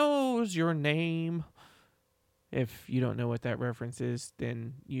Everybody Knows Your Name. If you don't know what that reference is,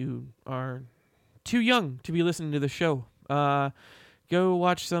 then you are too young to be listening to the show. Go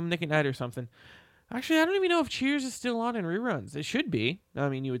watch some Nick at Night or something. Actually, I don't even know if Cheers is still on in reruns. It should be. I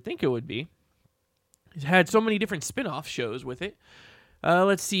mean, you would think it would be. It's had so many different spin-off shows with it.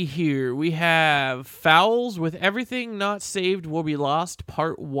 Let's see here. We have Fowls with Everything Not Saved Will Be Lost,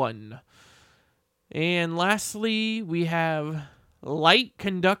 Part 1. And lastly, we have Light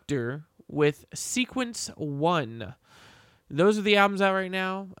Conductor with Sequence 1. Those are the albums out right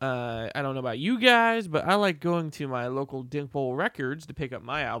now. I don't know about you guys, but I like going to my local Dimple Records to pick up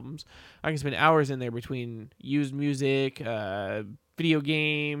my albums. I can spend hours in there between used music, video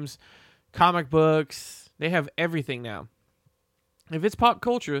games, comic books. They have everything now. If it's pop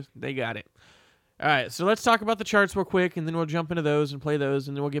culture, they got it. All right, so let's talk about the charts real quick, and then we'll jump into those and play those,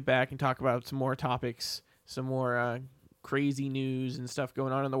 and then we'll get back and talk about some more topics, some more crazy news and stuff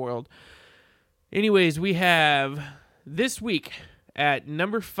going on in the world. Anyways, we have this week at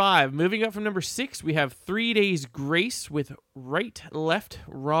number 5, moving up from number 6, we have 3 Days Grace with Right, Left,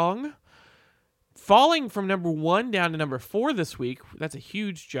 Wrong. Falling from number 1 down to number 4 this week, that's a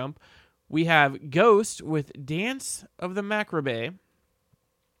huge jump. We have Ghost with Dance of the Macabre.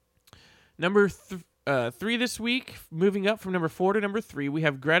 Number 3 this week, moving up from number 4 to number 3, we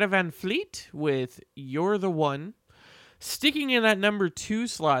have Greta Van Fleet with You're the One. Sticking in that number 2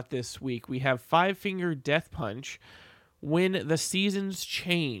 slot this week, we have Five Finger Death Punch, When the Seasons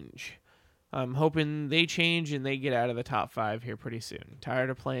Change. I'm hoping they change and they get out of the top 5 here pretty soon. Tired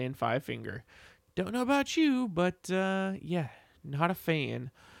of playing Five Finger. Don't know about you, but yeah, not a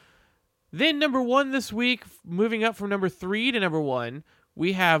fan. Then number 1 this week, moving up from number 3 to number 1,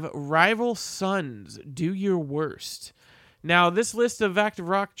 we have Rival Sons, Do Your Worst. Now, this list of Active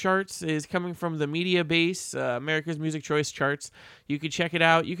Rock charts is coming from the Media Base, America's Music Choice charts. You could check it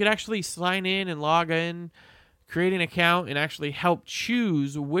out. You could actually sign in and log in, create an account, and actually help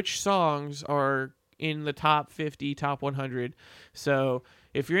choose which songs are in the top 50, top 100. So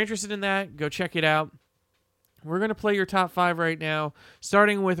if you're interested in that, go check it out. We're going to play your top 5 right now,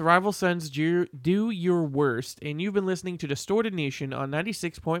 starting with Rival Sons' Do Your Worst. And you've been listening to Distorted Nation on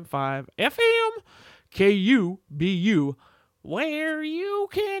 96.5 FM KUBU, where you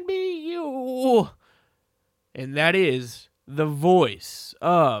can be you. And that is the voice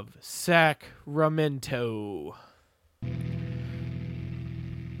of Sacramento.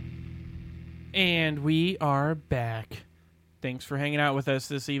 And we are back. Thanks for hanging out with us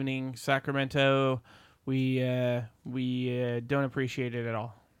this evening, Sacramento. We don't appreciate it at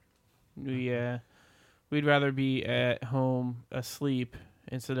all. We'd rather be at home asleep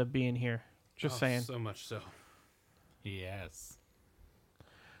instead of being here. Just saying. So much so. Yes.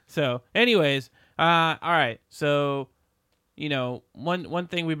 So, anyways, all right. So, you know, one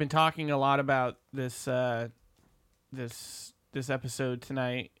thing we've been talking a lot about this episode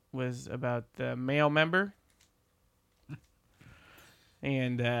tonight was about the male member,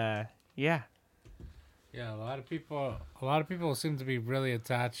 and yeah. Yeah, a lot of people seem to be really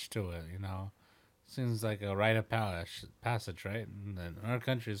attached to it. You know, seems like a rite of passage, right? In our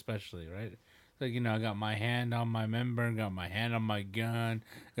country, especially, right? Like, you know, I got my hand on my member, got my hand on my gun,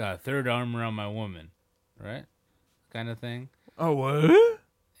 got a third arm around my woman, right? Kind of thing. Oh, what?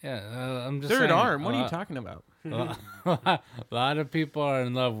 Yeah, I'm just third saying, arm. What are you talking about? A lot of people are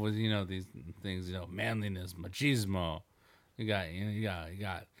in love with, you know, these things. You know, manliness, machismo. You got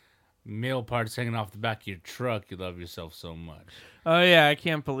male parts hanging off the back of your truck. You love yourself so much. Oh yeah, I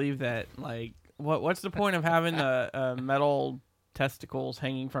can't believe that. Like, what's the point of having a metal testicles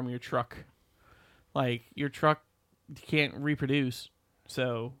hanging from your truck? Like, your truck can't reproduce.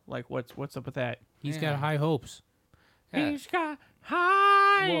 So, like, what's up with that? He's got high hopes. Yeah. He's got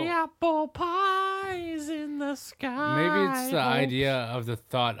high apple pies in the sky. Maybe it's the idea of the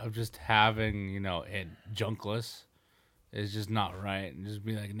thought of just having, you know, it junkless is just not right. And just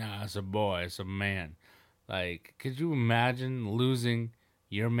be like, nah, it's a boy, it's a man. Like, could you imagine losing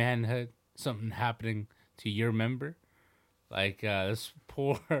your manhood? Something happening to your member? Like, this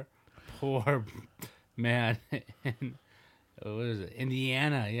poor man in, what is it?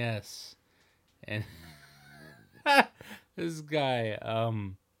 Indiana, yes. And this guy,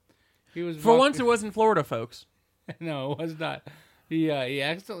 he was For once, it wasn't Florida, folks. No, it was not. He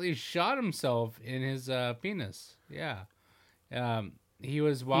accidentally shot himself in his penis. Yeah. He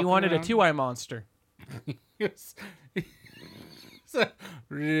was walking. He wanted around. a 2-eye monster. It's a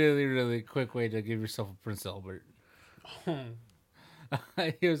really, really quick way to give yourself a Prince Albert.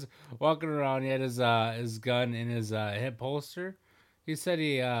 He was walking around. He had his gun in his hip holster. He said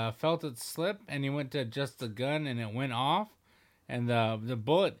he felt it slip, and he went to adjust the gun, and it went off, and the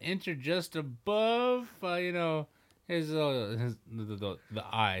bullet entered just above, you know, the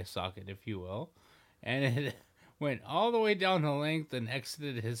eye socket, if you will, and it went all the way down the length and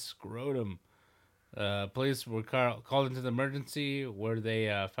exited his scrotum. Police were called into the emergency, where they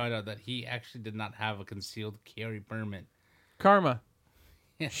found out that he actually did not have a concealed carry permit. Karma.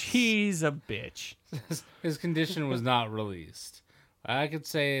 Yes. She's a bitch. His condition was not released. I could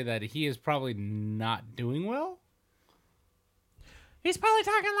say that he is probably not doing well. He's probably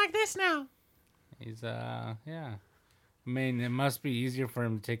talking like this now. He's, yeah. I mean, it must be easier for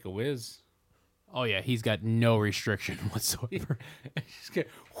him to take a whiz. Oh yeah, he's got no restriction whatsoever.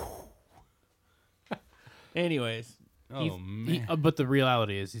 Anyways. Oh, man. But the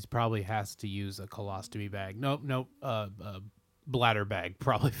reality is, he probably has to use a colostomy bag. Bladder bag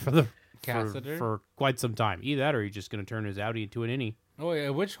probably for Catheter? for quite some time. Either that, or he's just going to turn his Audi into an innie. Oh, yeah.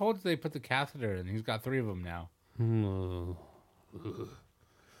 Which hole did they put the catheter in? He's got 3 of them now.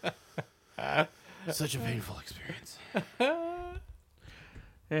 Such a painful experience.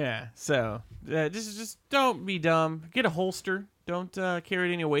 Yeah, so just don't be dumb. Get a holster. Don't carry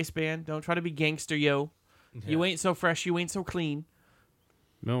it in your waistband. Don't try to be gangster, yo. You ain't so fresh. You ain't so clean.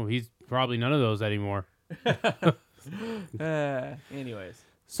 No, he's probably none of those anymore. Anyways.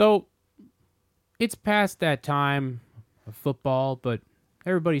 So, it's past that time of football, but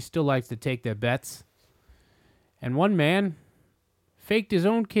everybody still likes to take their bets. And one man faked his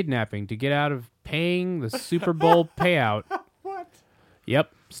own kidnapping to get out of paying the Super Bowl payout. What?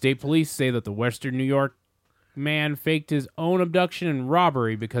 Yep. State police say that the Western New York man faked his own abduction and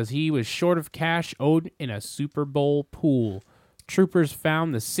robbery because he was short of cash owed in a Super Bowl pool. Troopers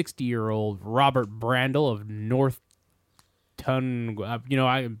found the 60-year-old Robert Brandel of North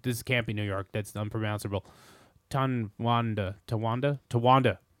this can't be New York. That's unpronounceable. Towanda,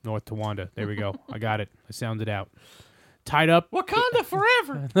 North Towanda. There we go. I got it. I sounded out. Tied up. Wakanda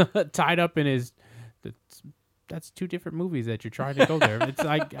forever. Tied up in his. That's two different movies that you're trying to go there. It's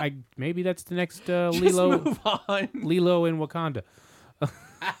I maybe that's the next Lilo. Move on. Lilo in Wakanda.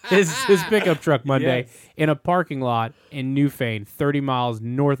 his pickup truck Monday in a parking lot in Newfane, 30 miles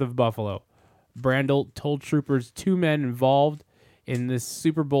north of Buffalo. Brandel told troopers 2 men involved in this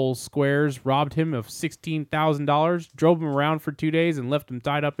Super Bowl squares robbed him of $16,000, drove him around for 2 days, and left him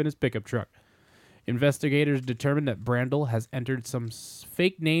tied up in his pickup truck. Investigators determined that Brandel has entered some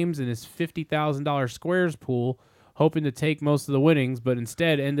fake names in his $50,000 squares pool, hoping to take most of the winnings, but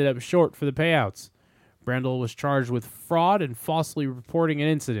instead ended up short for the payouts. Brandel was charged with fraud and falsely reporting an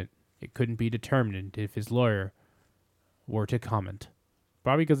incident. It couldn't be determined if his lawyer were to comment.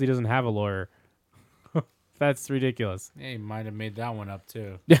 Probably because he doesn't have a lawyer. That's ridiculous. Yeah, he might have made that one up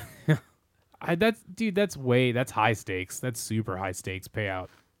too. That's high stakes. That's super high stakes payout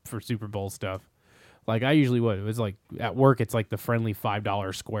for Super Bowl stuff. Like I usually would. It was like at work. It's like the friendly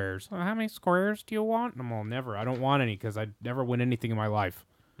 $5 squares. How many squares do you want? I'm all never. I don't want any because I never win anything in my life.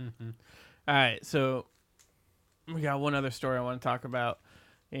 Mm-hmm. All right, so we got one other story I want to talk about,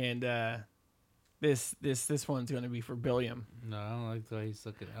 and this one's going to be for Billiam. No, I don't like the way he's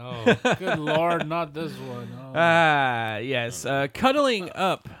looking. Oh, good Lord, not this one. Oh. Yes, cuddling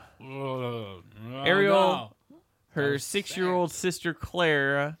up. Ariel, her 6-year-old sister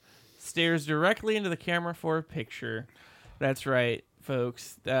Clara, stares directly into the camera for a picture. That's right,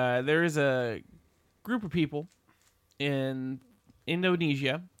 folks. There is a group of people in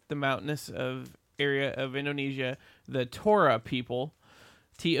Indonesia, the mountainous area of Indonesia, the Tora people,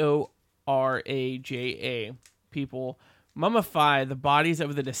 Toraja people, mummify the bodies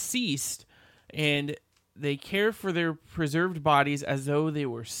of the deceased, and they care for their preserved bodies as though they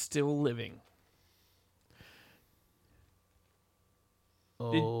were still living.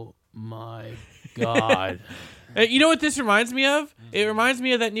 Oh my God! You know what this reminds me of? It reminds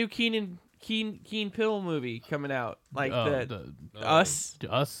me of that new Keen Peele movie coming out, like Us.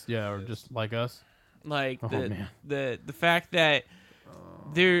 Us, yeah, or just like Us. Like the fact that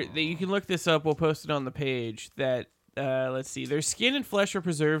that you can look this up. We'll post it on the page. That let's see, their skin and flesh are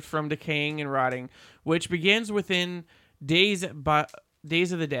preserved from decaying and rotting, which begins within days of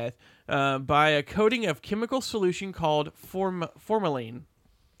the death by a coating of chemical solution called formalin,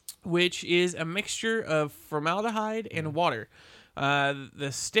 which is a mixture of formaldehyde and water. The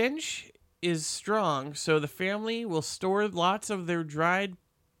stench is strong, so the family will store lots of their dried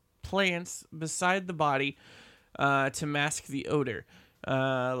plants beside the body to mask the odor.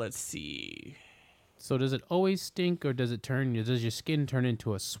 Let's see. So does it always stink, or does your skin turn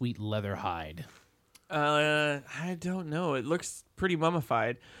into a sweet leather hide? I don't know. It looks pretty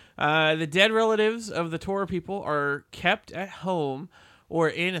mummified. The dead relatives of the Tora people are kept at home or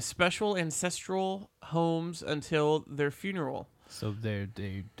in a special ancestral homes until their funeral. So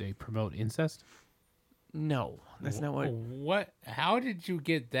they promote incest? No, that's not what. What? How did you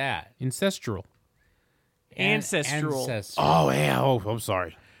get that? Ancestral. Ancestral. Oh, yeah. Oh, I'm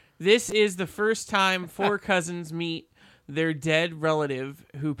sorry. This is the first time 4 cousins meet their dead relative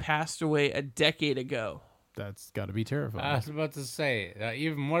who passed away a decade ago. That's got to be terrifying. I was about to say,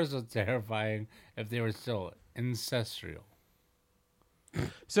 even more so terrifying if they were still ancestral.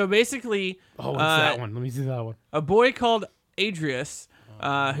 So basically, what's that one? Let me see that one. A boy called Adrius,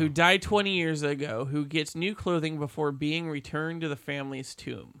 who died 20 years ago, who gets new clothing before being returned to the family's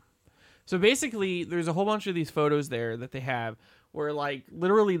tomb. So basically, there's a whole bunch of these photos there that they have where, like,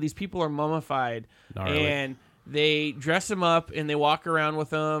 literally these people are mummified. Gnarly. And they dress them up and they walk around with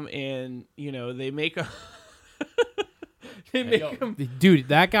them, and, you know, they make a... Dude,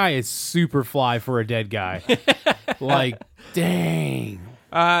 that guy is super fly for a dead guy. Like, dang.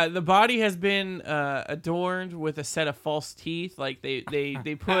 The body has been adorned with a set of false teeth. Like they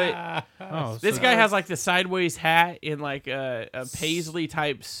put this guy has like the sideways hat in like a paisley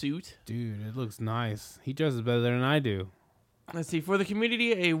type suit. Dude, it looks nice. He dresses better than I do. Let's see. For the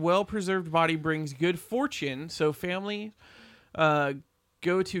community, a well-preserved body brings good fortune. So family go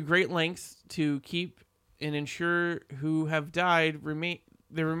to great lengths to keep and ensure who have died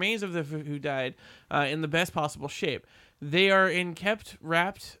the remains of the who died in the best possible shape. They are kept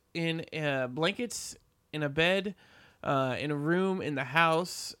wrapped in blankets, in a bed, in a room in the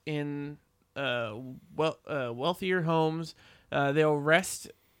house, in wealthier homes. They'll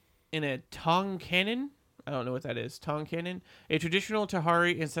rest in a tongkanen. I don't know what that is. Tongkanen, a traditional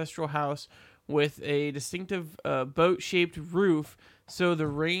Tahari ancestral house with a distinctive boat-shaped roof, so the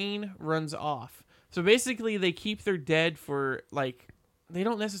rain runs off. So basically, they keep their dead for like. They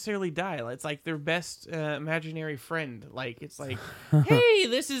don't necessarily die. It's like their best imaginary friend. Like it's like, hey,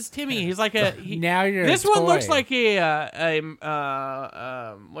 this is Timmy. He's like now you're. This a one toy. looks like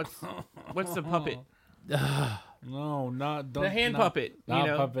what's the puppet? No, not The hand puppet. Not you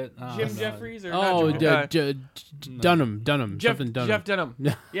know, puppet. No, Jim no. Jeffries or Oh, not Jim, Dunham. Jeff Something Dunham. Jeff Dunham.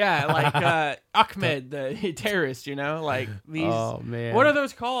 Yeah, like Ahmed, the terrorist. You know, like these. Oh, man. What are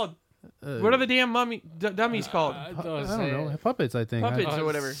those called? What are the damn dummies called? I I don't know. Puppets, I think. Puppets or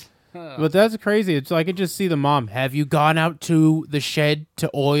whatever. But that's crazy. It's like I could just see the mom. Have you gone out to the shed to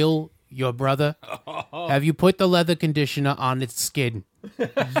oil your brother? Have you put the leather conditioner on its skin?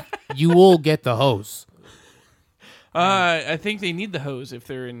 You will get the hose. I think they need the hose if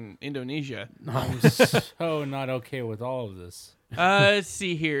they're in Indonesia. I'm so not okay with all of this. Let's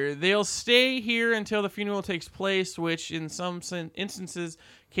see here. They'll stay here until the funeral takes place, which in some instances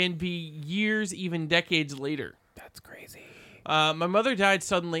can be years, even decades later. That's crazy. My mother died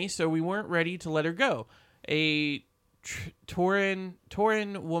suddenly, so we weren't ready to let her go. A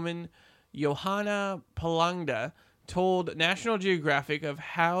Torin woman, Johanna Palangda, told National Geographic of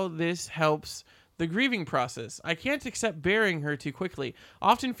how this helps the grieving process. I can't accept burying her too quickly.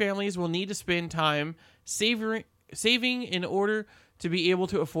 Often families will need to spend time saving in order to be able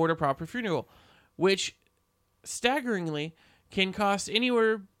to afford a proper funeral, which staggeringly can cost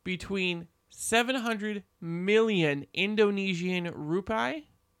anywhere between 700 million Indonesian rupee.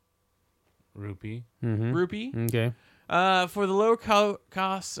 Rupee. Rupee. Okay. For the low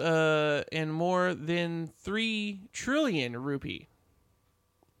costs and more than 3 trillion rupee.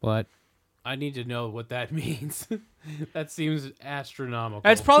 But I need to know what that means. That seems astronomical.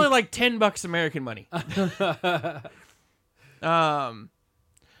 That's probably like $10 American money.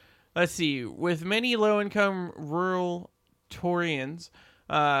 Let's see. With many low-income rural Taurians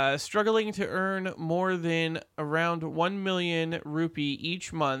struggling to earn more than around 1 million rupee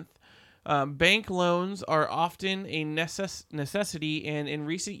each month, bank loans are often a necessity, and in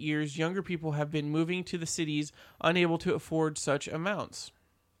recent years, younger people have been moving to the cities unable to afford such amounts.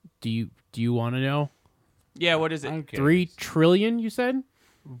 Do you want to know? Yeah, what is it? I'm 3 trillion, you said?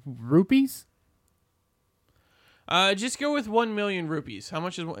 Rupees? Just go with 1 million rupees. How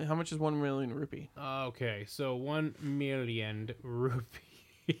much is 1 million rupee? Okay, so 1 million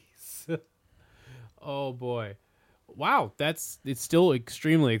rupees. Oh boy. Wow, it's still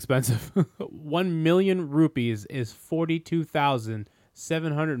extremely expensive. 1 million rupees is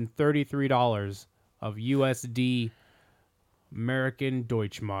 $42,733 of USD American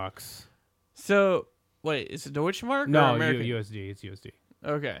Deutschmarks. So, wait, is it Deutschmark or No, American? USD. It's USD.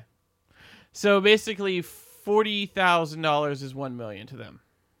 Okay. So basically, $40,000 is 1 million to them.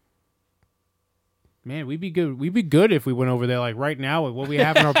 Man, we'd be good. We'd be good if we went over there like right now with what we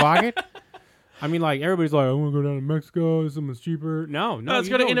have in our pocket. I mean, like everybody's like, I want to go down to Mexico. Something's cheaper. No, Let's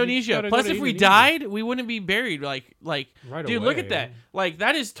you go to don't. You Indonesia. gotta Plus, go to if we Indonesia. died, we wouldn't be buried. Like, Right dude, look away. at that. Like,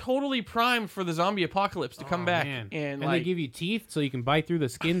 that is totally primed for the zombie apocalypse to come Oh, back. man. And they like, give you teeth so you can bite through the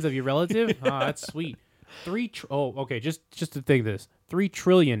skins of your relative. Oh, that's sweet. Okay. Just to think this, 3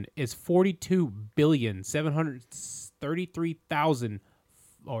 trillion is 42,733,000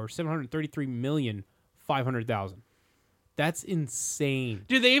 or 733,500,000. That's insane.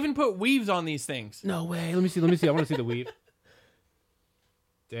 dude, they even put weaves on these things. No way. Let me see. I want to see the weave.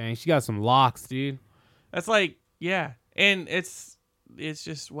 Dang, she got some locks, dude. That's like, yeah. And it's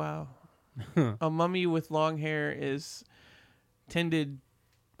just, wow. A mummy with long hair is tended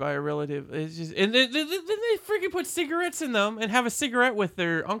by a relative. It's just, and then they freaking put cigarettes in them and have a cigarette with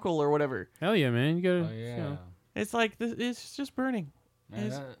their uncle or whatever. Hell yeah, man. You gotta. Oh, yeah. you know. It's like, it's just burning.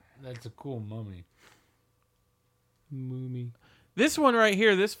 Man, that's a cool mummy. Mummy. This one right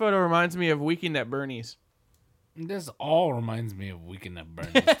here, this photo reminds me of Weekend at Bernie's. This all reminds me of Weekend at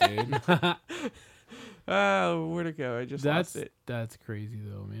Bernie's, dude. Oh, where'd it go? I just lost it. That's crazy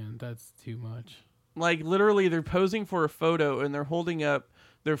though, man. That's too much. Like literally, they're posing for a photo and they're holding up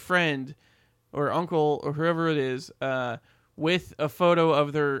their friend or uncle or whoever it is with a photo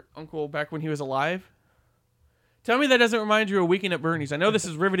of their uncle back when he was alive. Tell me that doesn't remind you of Weekend at Bernie's. I know this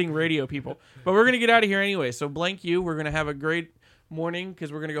is riveting radio, people, but we're going to get out of here anyway. So blank you. We're going to have a great morning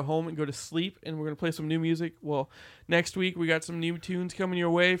because we're going to go home and go to sleep, and we're going to play some new music. Well, next week we got some new tunes coming your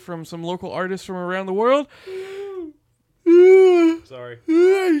way from some local artists from around the world. Sorry.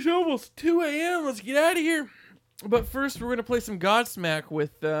 It's almost 2 a.m. Let's get out of here. But first, we're going to play some Godsmack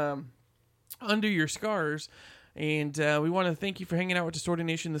with Under Your Scars. And we want to thank you for hanging out with Distorted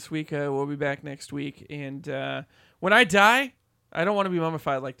Nation this week. We'll be back next week. And when I die, I don't want to be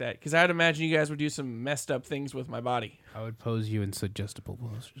mummified like that because I'd imagine you guys would do some messed up things with my body. I would pose you in suggestible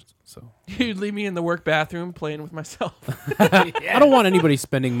postures. So You'd leave me in the work bathroom playing with myself. I don't want anybody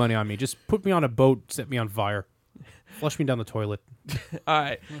spending money on me. Just put me on a boat, set me on fire, flush me down the toilet. All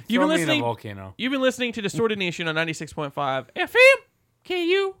right. Throw me in a volcano. You've been listening to Distorted Nation on 96.5 FM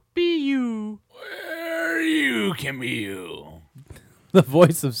KUBU. Where you can be you. The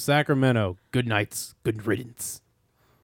voice of Sacramento. Good nights. Good riddance.